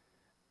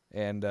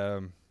 And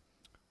the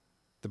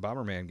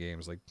Bomberman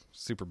games, like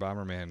Super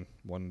Bomberman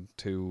 1,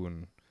 2,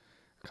 and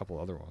a couple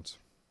other ones.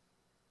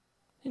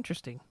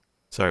 Interesting.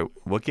 Sorry,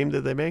 what game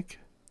did they make?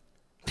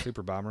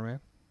 Super Bomberman.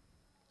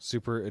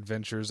 Super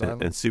Adventures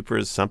Island. And Super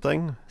is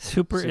something?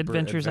 Super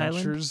Adventures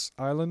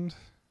Island.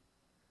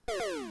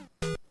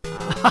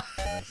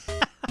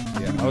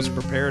 Yeah, I was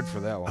prepared for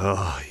that one.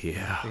 Oh,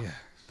 yeah.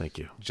 Thank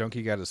you.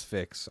 Junkie got his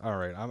fix. All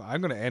right,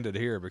 I'm going to end it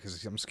here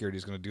because I'm scared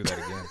he's going to do that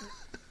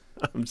again.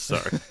 I'm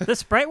sorry. The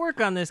sprite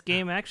work on this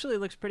game actually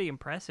looks pretty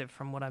impressive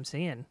from what I'm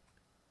seeing.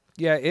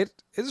 Yeah, it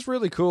is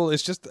really cool.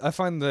 It's just I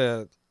find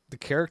the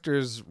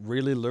characters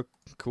really look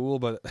cool,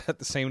 but at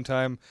the same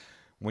time,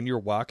 when you're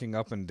walking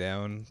up and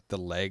down the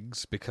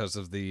legs because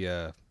of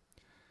the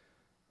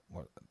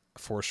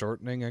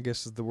foreshortening, I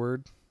guess is the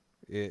word.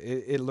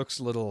 It looks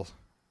a little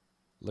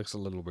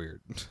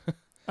weird. Oh,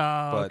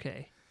 But-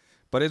 okay.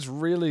 But it's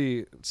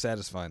really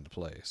satisfying to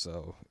play.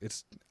 So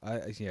it's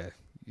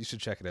you should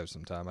check it out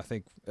sometime. I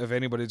think if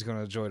anybody's going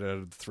to enjoy it out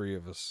of the three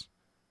of us,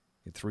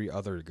 the three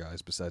other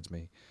guys besides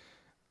me,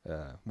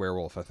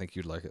 Werewolf, I think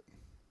you'd like it.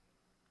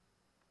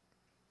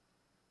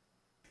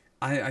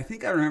 I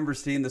think I remember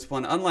seeing this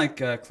one. Unlike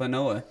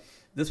Klonoa,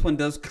 this one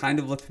does kind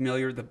of look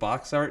familiar, the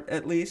box art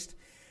at least.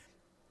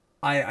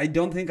 I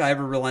don't think I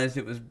ever realized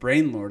it was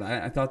Brain Lord.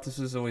 I thought this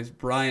was always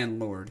Brian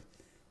Lord.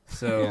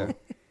 So Yeah.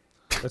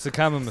 That's a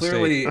common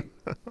mistake.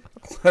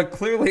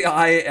 clearly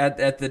I,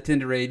 at the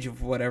tender age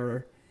of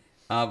whatever,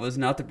 was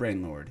not the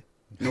Brain Lord,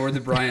 nor the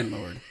Brian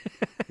Lord.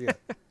 Yeah.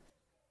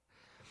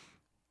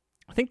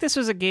 I think this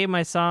was a game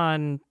I saw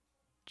on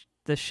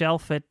the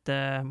shelf at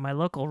my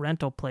local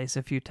rental place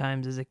a few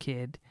times as a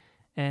kid,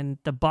 and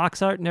the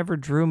box art never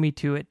drew me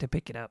to it to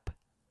pick it up.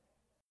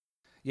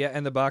 Yeah,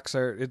 and the box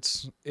art,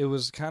 it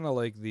was kind of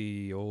like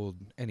the old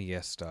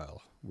NES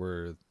style,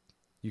 where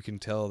you can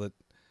tell that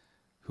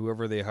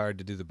whoever they hired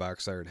to do the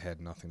box art had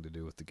nothing to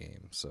do with the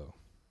game. So,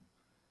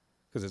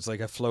 because it's like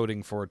a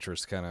floating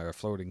fortress, kind of a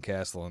floating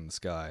castle in the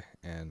sky,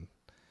 and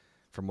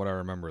from what I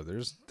remember,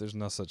 there's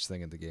no such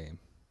thing in the game.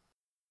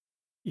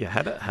 Yeah,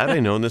 had I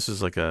known this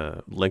is like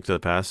a Link to the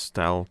Past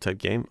style type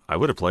game, I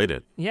would have played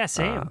it. Yeah,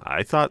 same.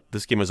 I thought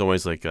this game was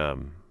always like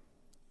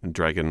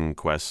Dragon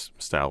Quest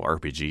style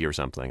RPG or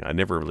something. I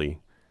never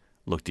really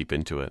looked deep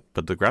into it,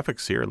 but the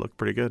graphics here look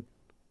pretty good.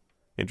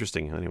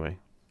 Interesting, anyway.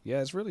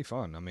 Yeah, it's really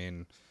fun. I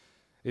mean,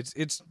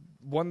 it's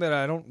one that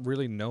I don't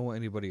really know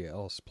anybody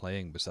else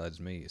playing besides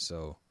me,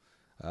 so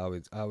I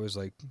was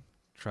like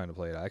trying to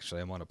play it.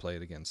 Actually, I want to play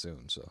it again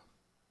soon. So,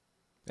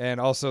 and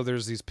also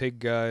there's these pig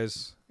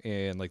guys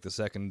in like the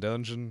second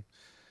dungeon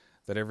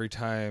that every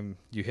time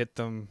you hit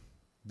them,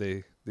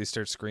 they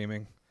start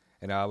screaming,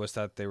 and I always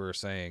thought they were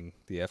saying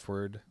the F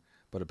word,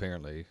 but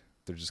apparently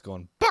they're just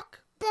going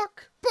buck,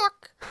 buck,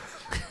 buck.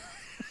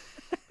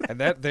 And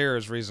that there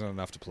is reason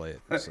enough to play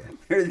it. So.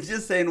 You're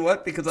just saying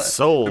what? Because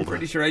Sold. I'm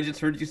pretty sure I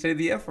just heard you say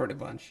the F word a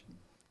bunch.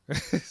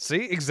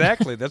 See,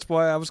 exactly. That's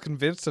why I was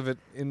convinced of it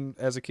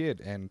as a kid,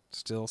 and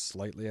still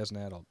slightly as an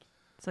adult.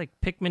 It's like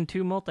Pikmin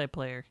 2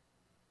 multiplayer.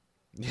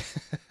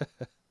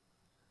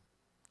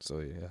 So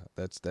yeah,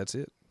 that's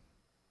it.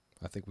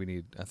 I think we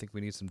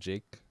need some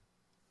Jake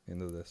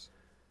into this.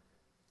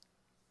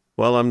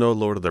 Well, I'm no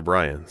Lord of the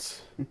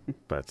Bryans,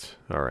 but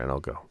all right, I'll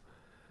go.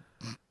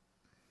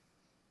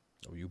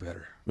 Oh, you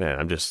better.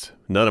 Man,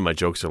 none of my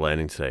jokes are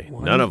landing today.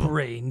 One None of them.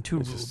 brain to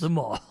rule them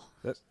all.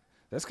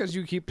 That's because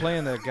you keep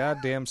playing that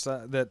goddamn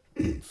that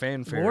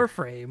fanfare.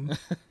 Warframe.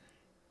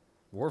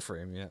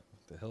 Warframe, yeah.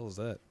 What the hell is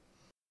that?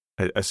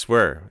 I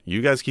swear,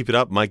 you guys keep it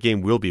up, my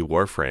game will be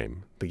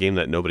Warframe, the game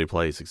that nobody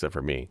plays except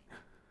for me.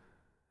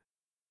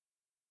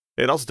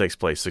 It also takes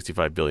place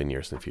 65 billion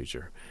years in the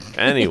future.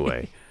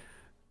 Anyway.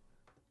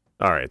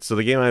 All right, so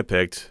the game I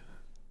picked...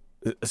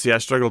 See, I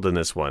struggled in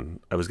this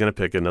one. I was going to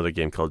pick another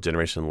game called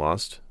Generation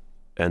Lost,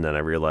 and then I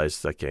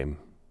realized that game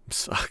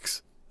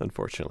sucks,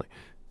 unfortunately.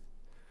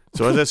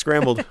 So as I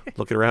scrambled,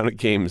 looking around at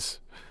games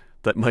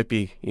that might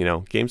be,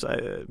 games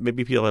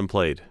maybe people haven't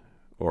played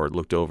or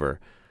looked over,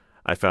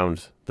 I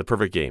found the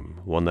perfect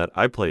game, one that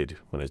I played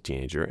when I was a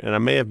teenager, and I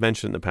may have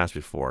mentioned in the past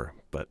before,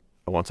 but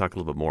I want to talk a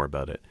little bit more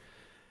about it.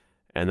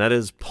 And that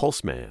is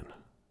Pulseman,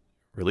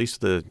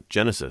 released to the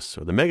Genesis,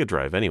 or the Mega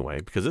Drive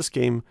anyway, because this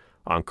game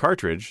on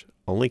cartridge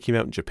only came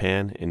out in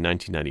Japan in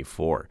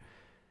 1994.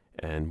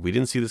 And we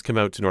didn't see this come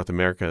out to North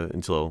America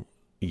until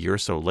a year or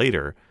so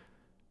later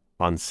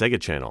on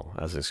Sega Channel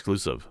as an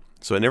exclusive.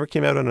 So it never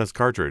came out on its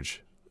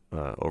cartridge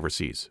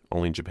overseas,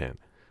 only in Japan.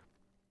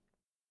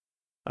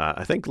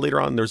 I think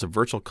later on there's a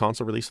virtual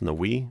console release on the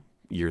Wii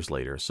years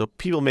later. So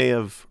people may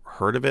have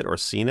heard of it or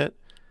seen it.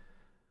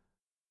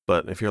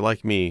 But if you're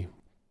like me,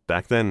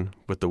 back then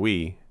with the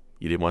Wii,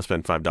 you didn't want to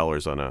spend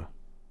 $5 on a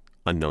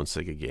unknown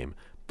Sega game.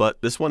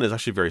 But this one is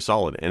actually very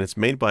solid, and it's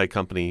made by a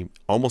company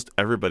almost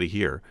everybody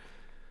here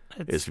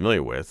is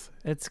familiar with.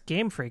 It's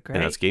Game Freak, right?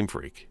 And that's Game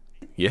Freak.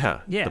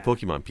 Yeah, Yeah. the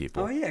Pokemon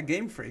people. Oh yeah,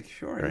 Game Freak,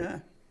 sure, Right. yeah.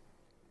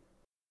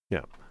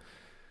 Yeah.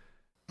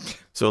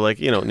 So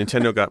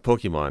Nintendo got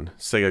Pokemon,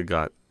 Sega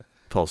got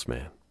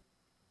Pulseman.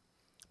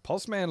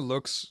 Pulseman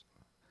looks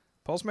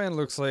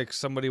like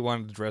somebody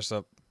wanted to dress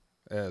up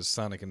as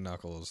Sonic and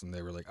Knuckles, and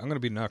they were like, I'm going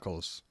to be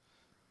Knuckles.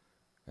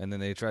 And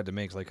then they tried to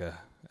make like a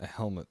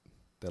helmet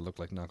that looked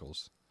like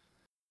Knuckles.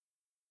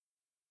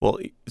 Well,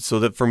 so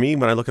that for me,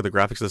 when I look at the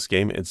graphics of this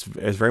game, it's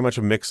very much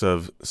a mix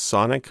of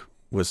Sonic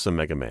with some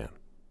Mega Man.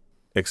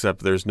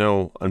 Except there's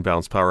no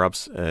unbalanced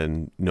power-ups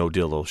and no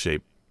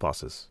dildo-shaped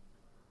bosses.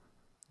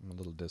 I'm a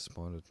little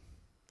disappointed.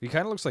 He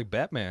kind of looks like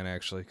Batman,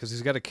 actually, because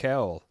he's got a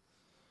cowl.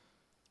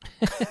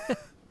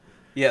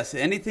 Yes,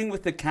 anything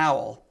with the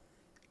cowl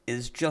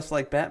is just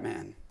like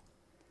Batman.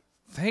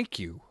 Thank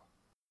you.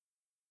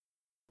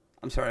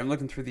 I'm sorry, I'm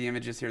looking through the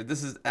images here.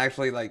 This is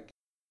actually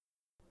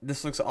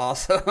this looks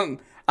awesome.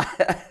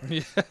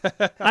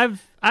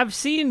 I've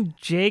seen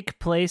Jake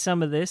play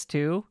some of this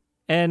too,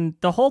 and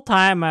the whole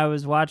time I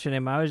was watching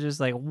him, I was just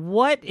like,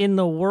 "What in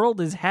the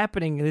world is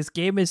happening? This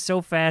game is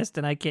so fast,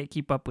 and I can't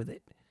keep up with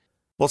it."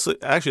 Well, so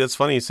actually, that's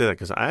funny you say that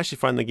because I actually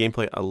find the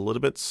gameplay a little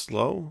bit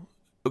slow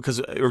because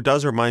it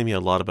does remind me a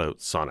lot about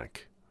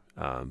Sonic,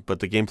 but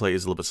the gameplay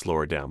is a little bit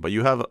slower down. But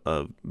you have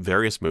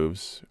various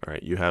moves. All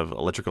right, you have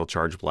electrical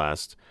charge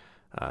blast,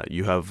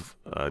 you have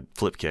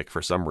flip kick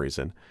for some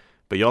reason,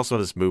 but you also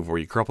have this move where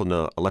you curl up an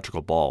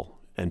electrical ball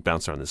and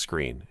bounce around the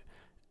screen,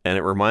 and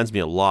it reminds me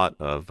a lot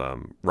of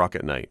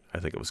Rocket Knight, I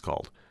think it was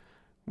called,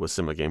 with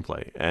similar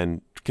gameplay. And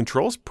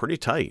controls pretty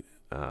tight,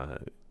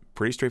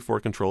 pretty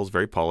straightforward controls,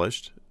 very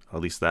polished. At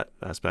least that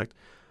aspect.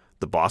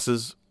 The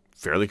bosses,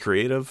 fairly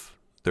creative.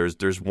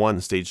 There's one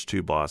stage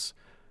 2 boss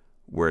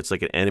where it's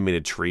like an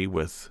animated tree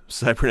with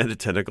cybernetic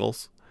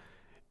tentacles,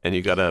 and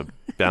you gotta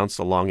bounce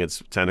along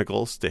its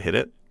tentacles to hit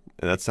it.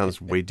 And that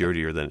sounds way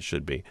dirtier than it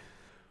should be,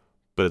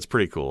 but it's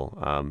pretty cool.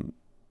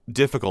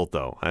 Difficult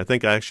though. I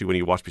think actually when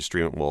you watch me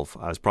stream it, Wolf,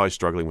 I was probably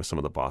struggling with some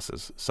of the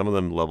bosses. Some of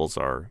them levels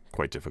are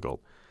quite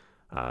difficult.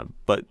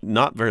 But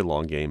not very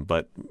long game,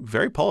 but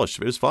very polished.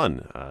 It was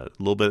fun. A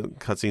little bit of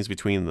cutscenes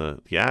between the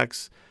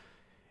acts.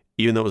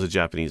 Even though it was a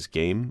Japanese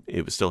game,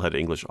 it still had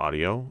English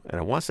audio.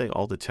 And I want to say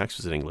all the text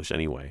was in English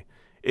anyway.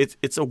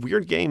 It's a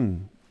weird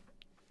game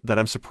that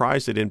I'm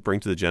surprised they didn't bring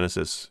to the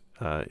Genesis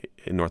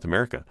in North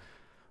America.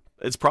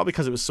 It's probably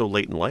because it was so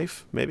late in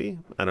life, maybe?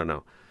 I don't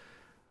know.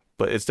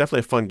 But it's definitely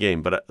a fun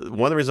game. But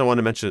one of the reasons I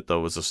wanted to mention it, though,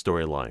 was the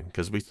storyline.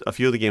 Because a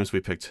few of the games we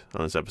picked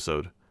on this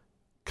episode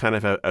kind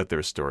of have out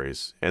there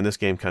stories, and this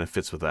game kind of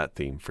fits with that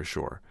theme for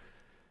sure,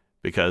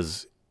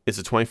 because it's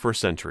the 21st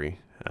century,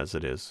 as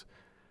it is,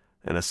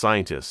 and a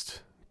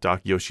scientist,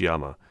 Doc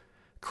Yoshiyama,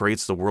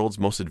 creates the world's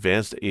most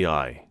advanced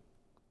AI.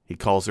 He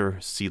calls her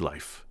Sea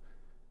Life,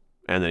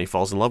 and then he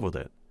falls in love with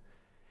it.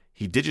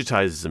 He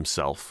digitizes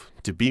himself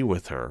to be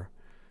with her,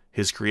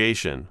 his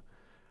creation,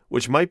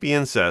 which might be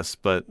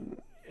incest, but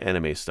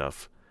anime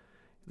stuff.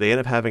 They end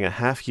up having a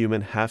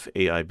half-human,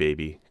 half-AI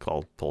baby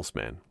called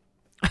Pulseman.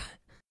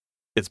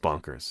 It's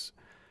bonkers.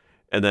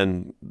 And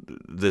then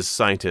this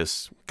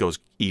scientist goes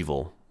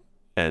evil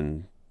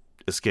and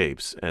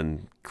escapes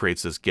and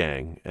creates this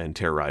gang and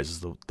terrorizes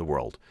the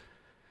world.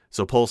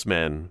 So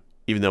Pulseman,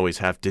 even though he's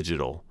half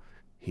digital,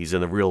 he's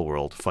in the real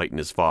world fighting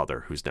his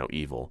father, who's now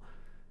evil.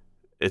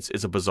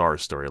 It's a bizarre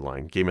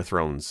storyline. Game of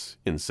Thrones,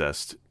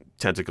 incest,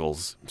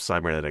 tentacles,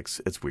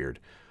 cybernetics. It's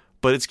weird.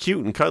 But it's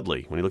cute and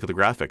cuddly when you look at the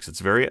graphics.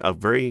 It's a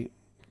very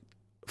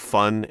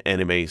fun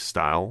anime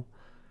style.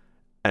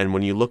 And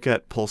when you look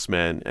at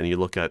Pulseman and you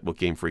look at what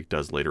Game Freak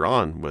does later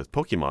on with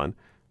Pokemon,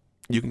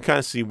 you can kind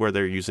of see where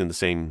they're using the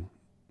same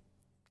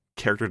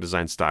character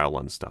design style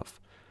on stuff.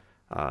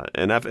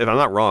 And if I'm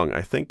not wrong,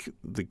 I think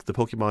the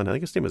Pokemon, I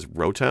think his name is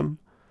Rotom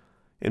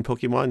in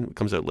Pokemon. It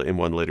comes out in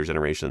one of the later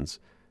generations.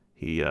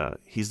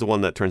 He's the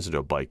one that turns into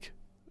a bike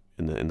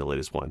in the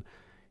latest one.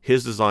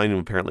 His design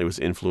apparently was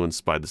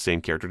influenced by the same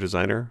character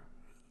designer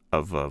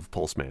of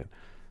Pulseman.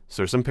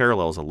 So there's some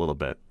parallels a little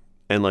bit.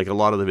 And like a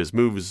lot of his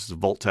moves,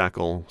 Volt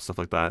Tackle, stuff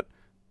like that,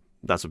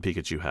 that's what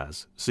Pikachu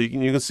has. So you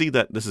can see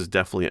that this is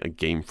definitely a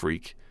Game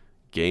Freak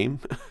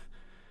game.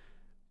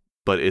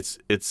 But it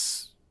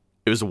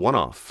was a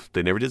one-off.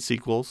 They never did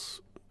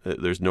sequels.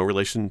 There's no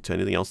relation to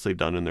anything else they've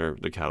done in their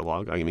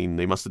catalog. I mean,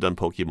 they must have done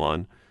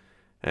Pokemon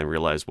and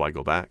realized why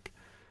go back.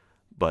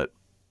 But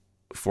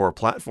for a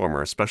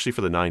platformer, especially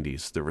for the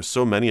 90s, there were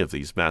so many of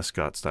these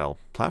mascot-style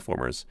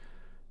platformers.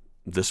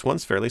 This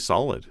one's fairly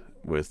solid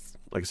with,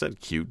 like I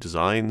said, cute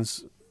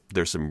designs.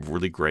 There's some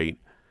really great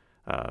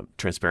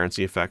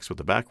transparency effects with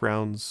the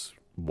backgrounds,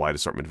 wide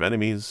assortment of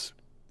enemies.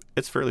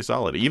 It's fairly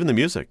solid. Even the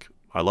music.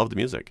 I love the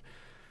music.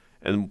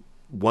 And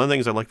one of the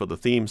things I like about the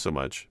theme so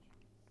much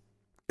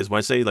is when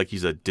I say like he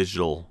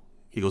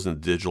goes in the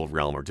digital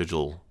realm or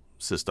digital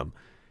system,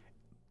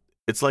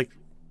 it's like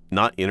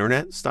not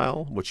internet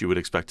style, which you would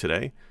expect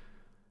today,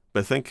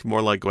 but think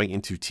more like going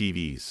into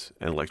TVs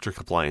and electric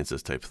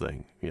appliances type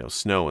thing,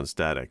 snow and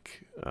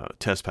static,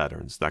 test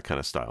patterns, that kind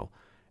of style.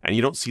 And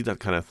you don't see that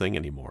kind of thing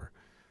anymore.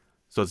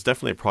 So it's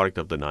definitely a product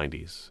of the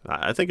 90s.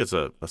 I think it's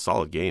a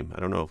solid game. I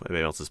don't know if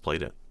anybody else has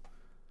played it.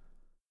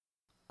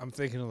 I'm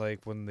thinking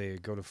like when they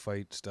go to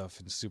fight stuff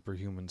in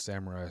Superhuman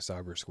Samurai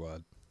Cyber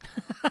Squad.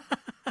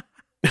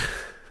 That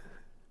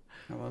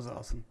was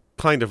awesome.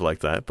 Kind of like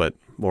that, but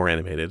more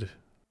animated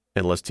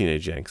and less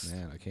teenage angst.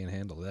 Man, I can't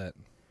handle that.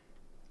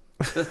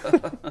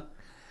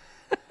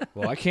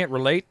 Well, I can't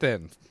relate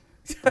then.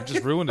 You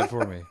just ruined it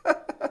for me.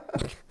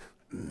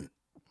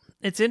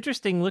 It's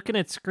interesting looking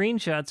at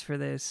screenshots for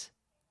this.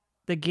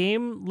 The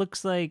game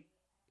looks like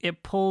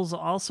it pulls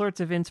all sorts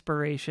of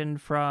inspiration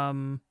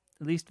from,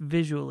 at least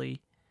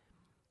visually,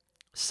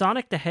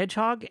 Sonic the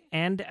Hedgehog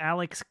and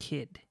Alex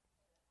Kidd.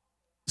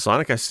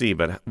 Sonic I see,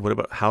 but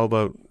how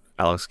about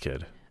Alex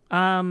Kidd?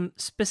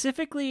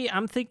 Specifically,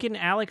 I'm thinking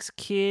Alex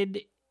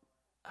Kidd,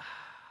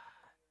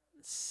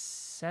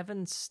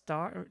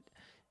 7-star.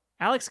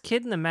 Alex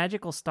Kidd and the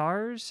Magical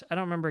Stars. I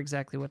don't remember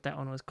exactly what that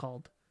one was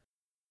called.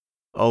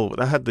 Oh,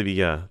 that had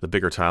the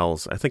bigger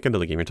tiles. I think I know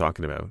the game you're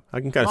talking about.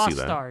 I can kind of see Lost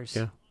that. Stars.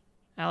 Yeah.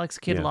 Alex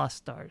Kidd, Yeah. Lost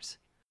Stars.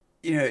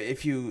 You know,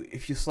 if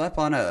you slap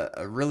on a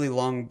really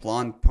long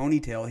blonde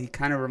ponytail, he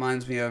kind of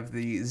reminds me of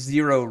the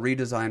Zero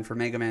redesign for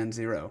Mega Man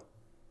Zero.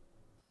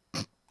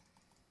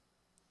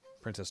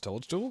 Princess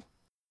Toadstool?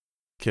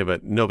 Okay,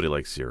 but nobody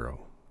likes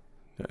Zero.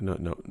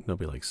 No,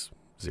 nobody likes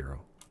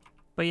Zero.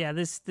 But yeah,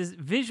 this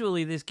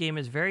visually, this game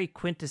is very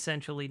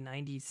quintessentially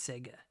 90s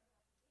Sega.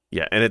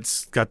 Yeah, and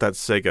it's got that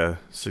Sega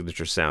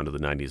signature sound of the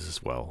 90s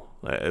as well.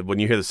 When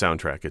you hear the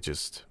soundtrack,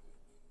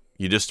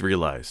 you just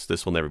realize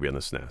this will never be on the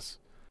SNES.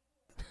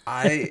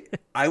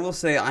 I will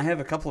say I have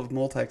a couple of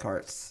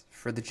multi-carts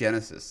for the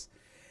Genesis,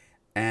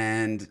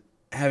 and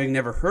having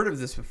never heard of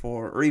this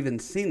before or even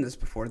seen this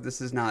before,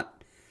 this is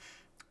not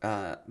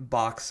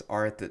box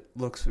art that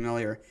looks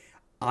familiar.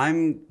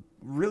 I'm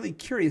really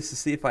curious to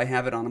see if I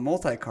have it on a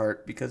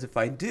multi-cart, because if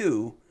I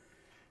do,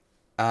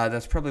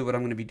 that's probably what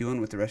I'm going to be doing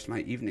with the rest of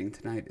my evening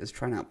tonight, is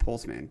trying out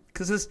Pulseman.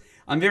 Because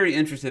I'm very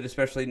interested,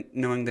 especially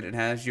knowing that it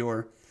has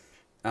your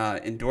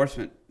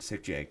endorsement,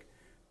 Sick Jake.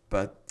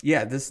 But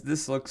yeah,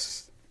 this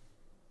looks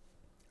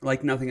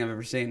like nothing I've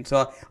ever seen.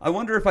 So I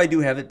wonder if I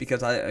do have it,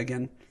 because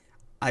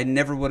I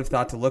never would have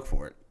thought to look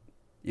for it.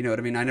 You know what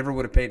I mean? I never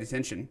would have paid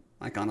attention,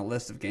 like on a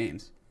list of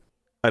games.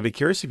 I'd be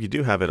curious if you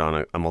do have it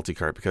on a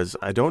multi-cart, because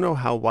I don't know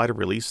how wide a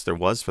release there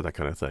was for that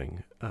kind of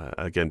thing.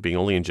 Again, being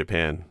only in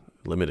Japan,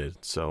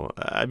 limited. So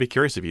I'd be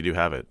curious if you do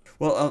have it.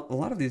 Well, a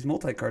lot of these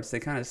multi-carts, they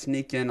kind of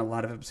sneak in a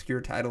lot of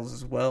obscure titles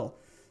as well.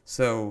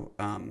 So,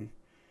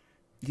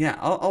 yeah,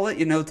 I'll let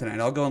you know tonight.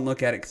 I'll go and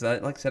look at it,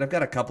 because, like I said, I've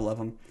got a couple of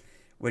them,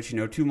 which,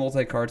 2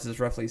 multi-carts is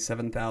roughly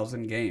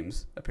 7,000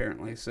 games,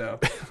 apparently. So,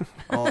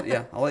 I'll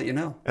let you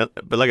know.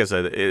 But like I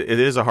said, it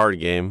is a hard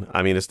game.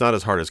 I mean, it's not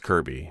as hard as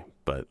Kirby,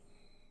 but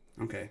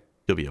Okay.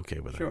 you'll be okay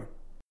with it. Sure.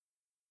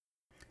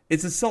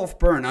 It's a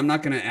self-burn. I'm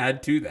not going to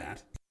add to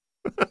that.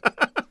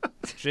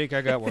 Jake,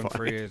 I got one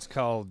for you. It's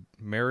called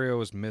Mario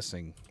is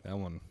Missing. That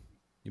one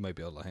you might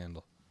be able to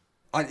handle.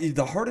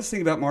 The hardest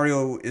thing about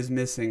Mario is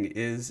Missing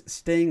is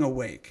staying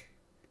awake.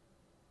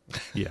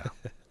 Yeah.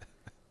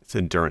 It's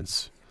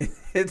endurance.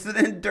 It's an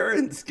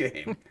endurance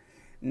game.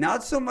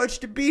 Not so much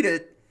to beat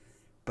it,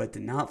 but to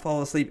not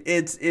fall asleep.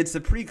 It's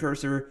a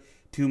precursor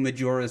to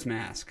Majora's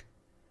Mask.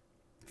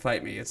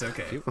 Fight me, it's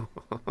okay.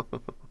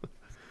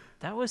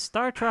 That was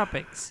Star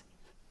Tropics.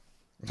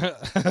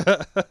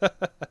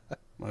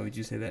 Why would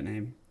you say that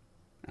name?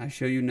 I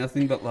show you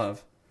nothing but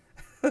love.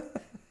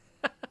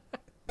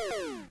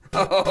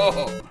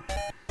 Oh,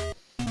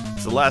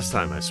 It's the last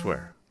time, I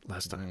swear.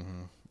 Last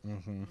time. Yeah.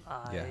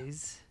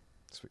 Eyes.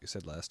 That's what you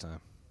said last time.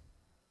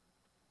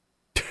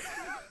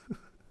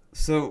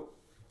 so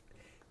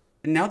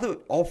now that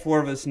all 4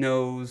 of us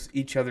knows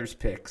each other's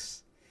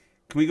picks,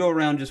 can we go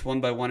around just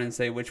one by one and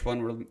say which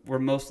one we're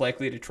most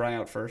likely to try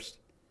out first?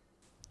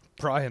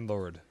 Brian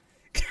Lord.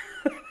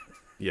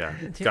 Yeah.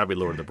 It's got to be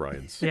Lord of the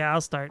Bryans. Yeah,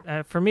 I'll start.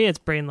 For me, it's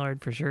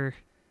Brainlord for sure.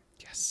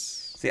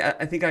 Yes. See,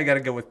 I think I got to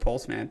go with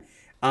Pulseman.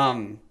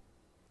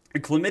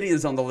 Chlamydia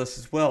is on the list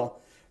as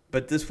well,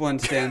 but this one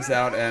stands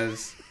out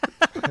as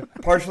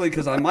partially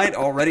because I might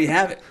already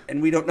have it, and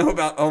we don't know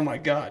about. Oh my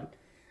god,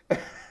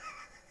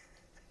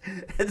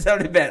 it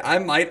sounded bad. I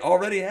might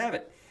already have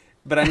it,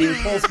 but I mean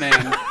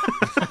Pulseman.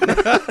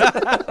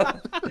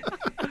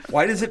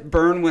 Why does it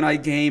burn when I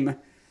game?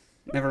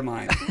 Never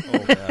mind. Oh,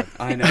 God.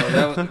 I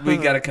know. We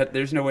got to cut.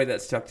 There's no way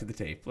that stuck to the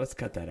tape. Let's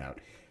cut that out.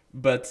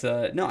 But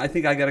no, I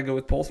think I got to go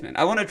with Pulseman.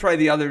 I want to try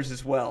the others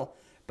as well,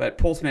 but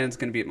Pulseman's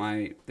going to be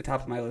at the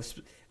top of my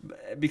list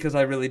because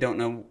I really don't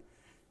know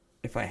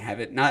if I have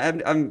it. Now,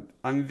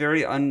 I'm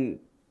very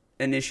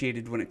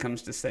uninitiated when it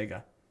comes to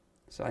Sega,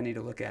 so I need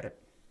to look at it.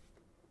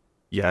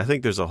 Yeah, I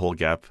think there's a whole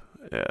gap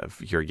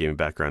if you're a gaming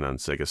background on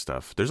Sega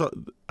stuff. A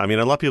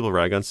lot of people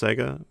rag on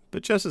Sega,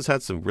 but Genesis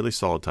had some really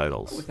solid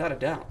titles. Oh, without a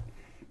doubt.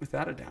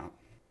 Without a doubt.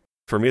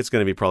 For me, it's going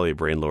to be probably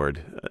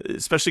Brainlord,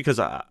 especially because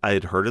I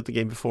had heard of the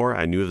game before.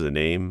 I knew of the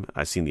name.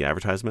 I seen the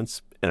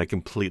advertisements, and I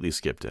completely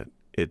skipped it.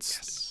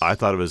 I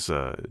thought it was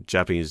a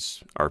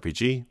Japanese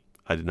RPG.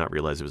 I did not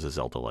realize it was a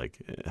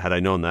Zelda-like. Had I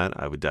known that,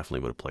 I would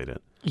have played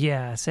it.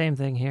 Yeah, same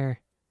thing here.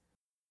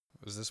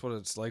 Is this what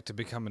it's like to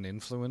become an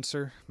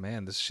influencer?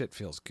 Man, this shit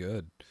feels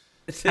good.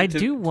 I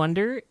do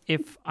wonder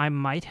if I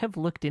might have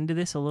looked into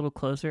this a little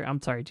closer.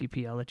 I'm sorry,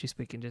 GP, I'll let you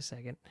speak in just a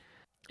second.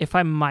 If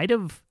I might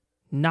have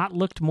not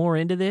looked more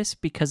into this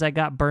because I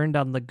got burned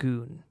on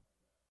Lagoon.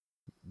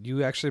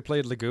 You actually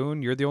played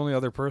Lagoon? You're the only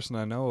other person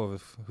I know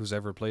of who's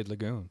ever played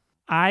Lagoon.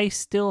 I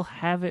still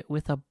have it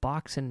with a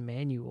box and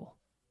manual.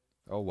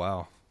 Oh,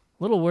 wow.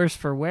 A little worse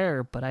for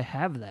wear, but I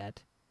have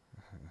that.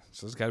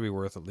 So it's got to be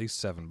worth at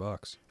least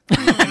 $7.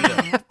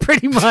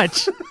 Pretty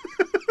much.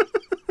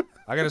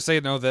 I got to say,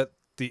 no, that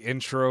the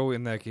intro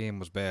in that game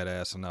was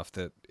badass enough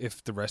that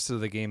if the rest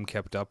of the game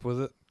kept up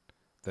with it,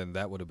 then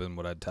that would have been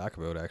what I'd talk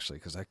about, actually,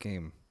 because that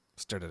game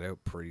started out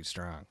pretty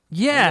strong.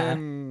 Yeah,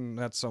 And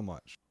not so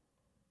much.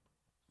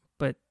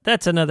 but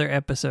that's another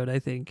episode, I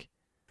think.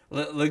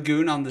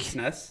 Lagoon on the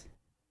SNES.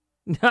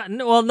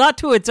 Not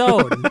to its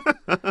own,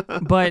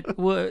 but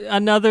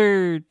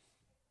another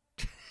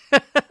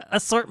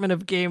assortment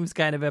of games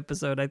kind of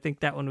episode. I think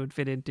that one would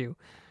fit into.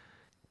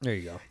 There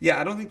you go. Yeah,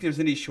 I don't think there's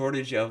any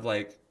shortage of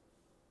like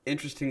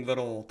interesting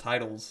little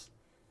titles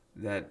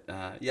that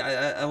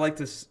I like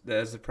this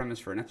as a premise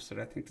for an episode.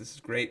 I think this is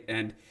great,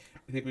 and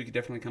I think we could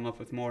definitely come up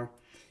with more.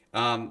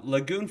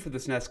 Lagoon for the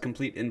SNES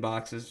complete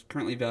inbox is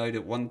currently valued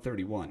at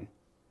 $131.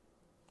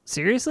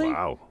 Seriously?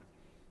 Wow.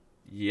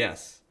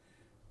 Yes.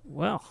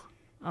 Well,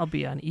 I'll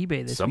be on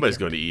eBay this Somebody's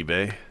weekend. going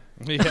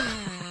to eBay.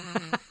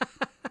 Yeah.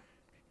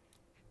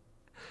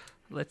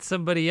 Let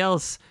somebody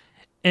else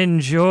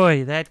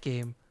enjoy that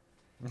game.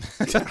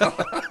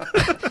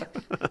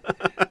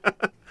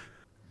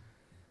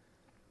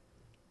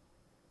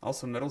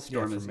 Also, Metal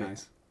Storm for is me.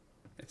 nice.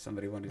 If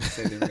somebody wanted to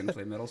say they were going to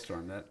play Metal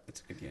Storm,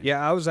 that's a good game.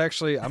 Yeah, I was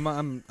actually I'm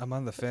on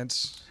the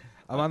fence.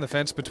 I'm on the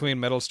fence between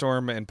Metal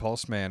Storm and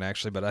Pulse Man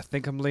actually, but I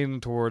think I'm leaning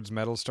towards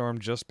Metal Storm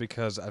just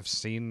because I've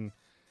seen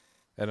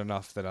it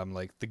enough that I'm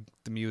like the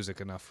music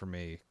enough for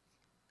me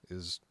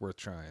is worth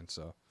trying.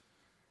 So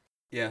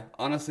Yeah,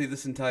 honestly,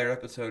 this entire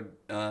episode,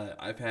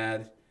 I've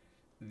had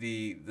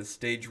the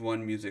stage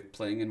 1 music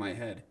playing in my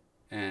head,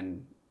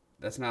 and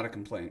that's not a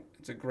complaint.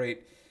 It's a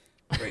great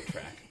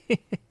track.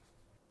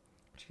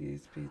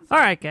 Cheese pizza. All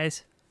right,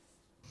 guys.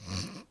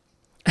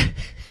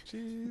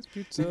 cheese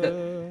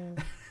pizza,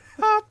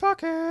 hot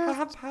pocket.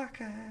 Hot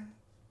pocket.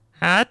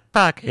 Hot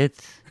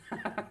Pockets.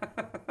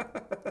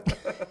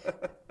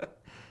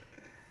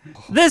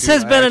 This Dude,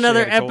 has I been actually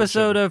another had a cold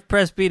episode shiver. of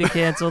Press B to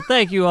Cancel.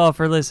 Thank you all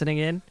for listening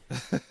in.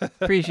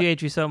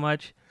 Appreciate you so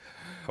much.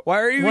 Why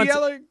are you Once-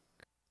 yelling?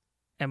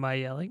 Am I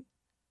yelling?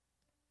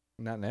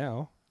 Not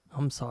now.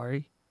 I'm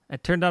sorry. I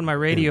turned on my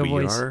radio we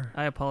voice. are.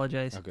 I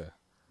apologize. Okay.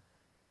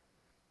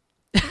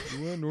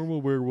 You want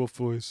normal werewolf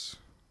voice.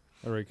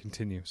 All right,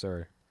 continue.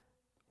 Sorry.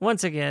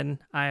 Once again,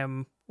 I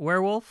am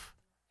Werewolf,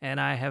 and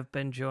I have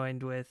been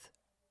joined with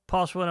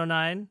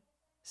Pulse109,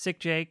 Sick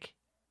Jake,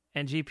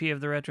 and GP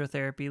of the Retro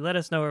Therapy. Let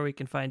us know where we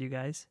can find you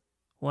guys.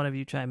 One of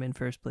you chime in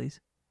first, please.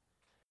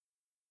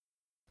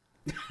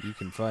 You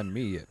can find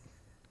me at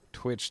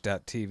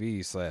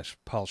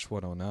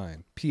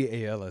twitch.tv/Palsh109.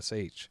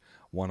 PALSH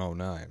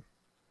 109.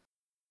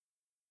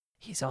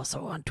 He's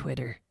also on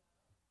Twitter.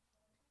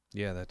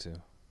 Yeah, that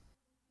too.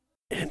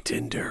 And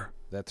Tinder.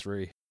 That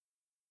 3.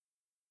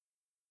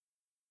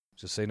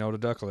 Just say no to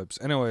duck lips.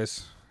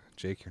 Anyways,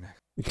 Jake, you're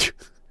next.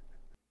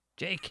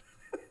 Jake.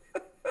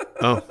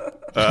 Oh.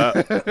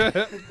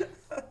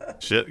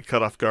 Shit,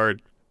 cut off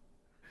guard.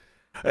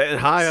 And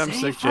hi, I'm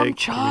Safe Sick from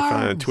Jake. You can find me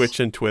on charms. Twitch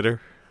and Twitter.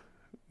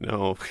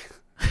 No,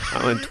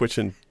 I'm on Twitch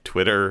and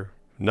Twitter,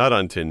 not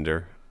on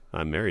Tinder.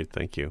 I'm married,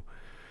 thank you.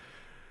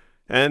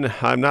 And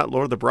I'm not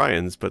Lord of the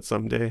Bryans, but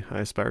someday I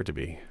aspire to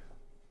be.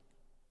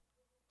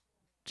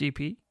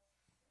 GP.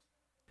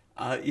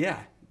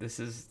 Yeah, this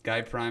is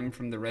Guy Prime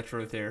from the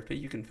Retro Therapy.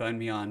 You can find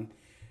me on...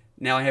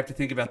 Now I have to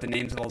think about the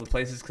names of all the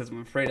places because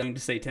I'm afraid I'm going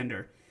to say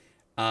Tinder.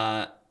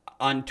 On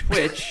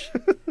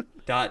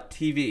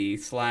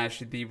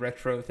twitch.tv/The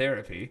Retro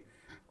Therapy.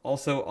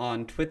 Also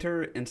on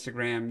Twitter,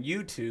 Instagram,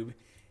 YouTube,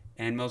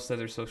 and most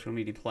other social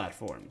media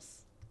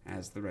platforms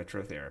as The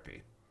Retro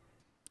Therapy.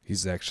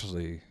 He's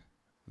actually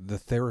the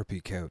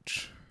therapy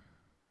couch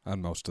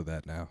on most of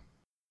that now.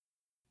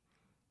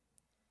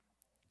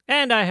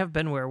 And I have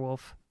been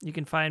Werewolf. You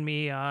can find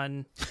me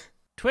on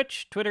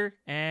Twitch, Twitter,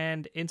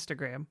 and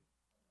Instagram.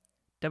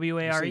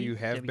 WARE you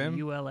have been?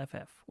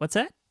 WULFF. What's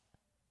that?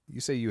 You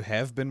say you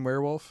have been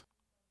werewolf?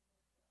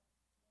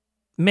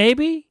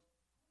 Maybe?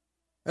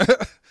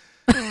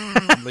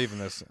 I'm leaving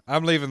this.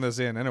 I'm leaving this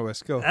in.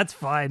 Anyways, go. That's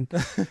fine.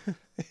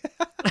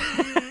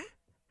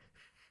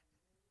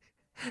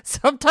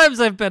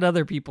 Sometimes I've been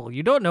other people.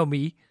 You don't know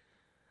me.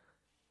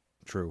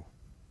 True.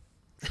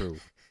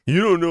 You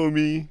don't know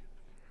me.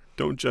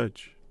 Don't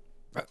judge.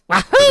 Wahoo!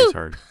 That is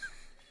hard.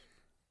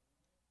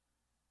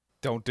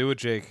 Don't do it,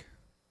 Jake.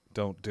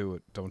 Don't do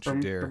it. Don't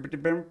you dare.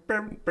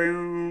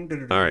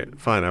 All right,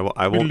 fine. I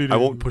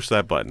won't push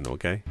that button.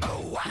 Okay.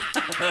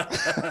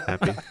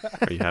 Happy?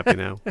 Are you happy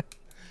now?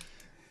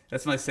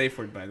 That's my safe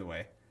word, by the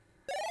way.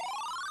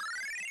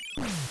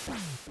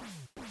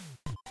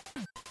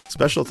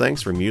 Special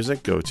thanks for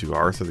music go to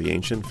Arthur the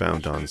Ancient,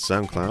 found on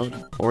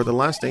SoundCloud, or The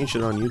Last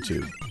Ancient on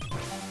YouTube.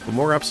 For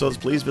more episodes,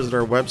 please visit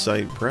our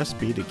website,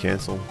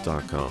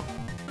 pressbtocancel.com.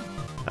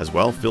 As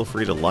well, feel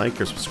free to like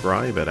or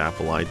subscribe at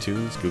Apple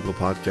iTunes, Google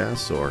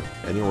Podcasts, or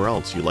anywhere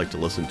else you like to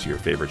listen to your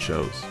favorite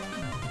shows.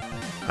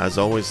 As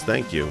always,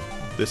 thank you.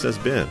 This has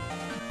been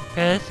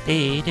Press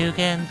B to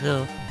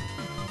cancel.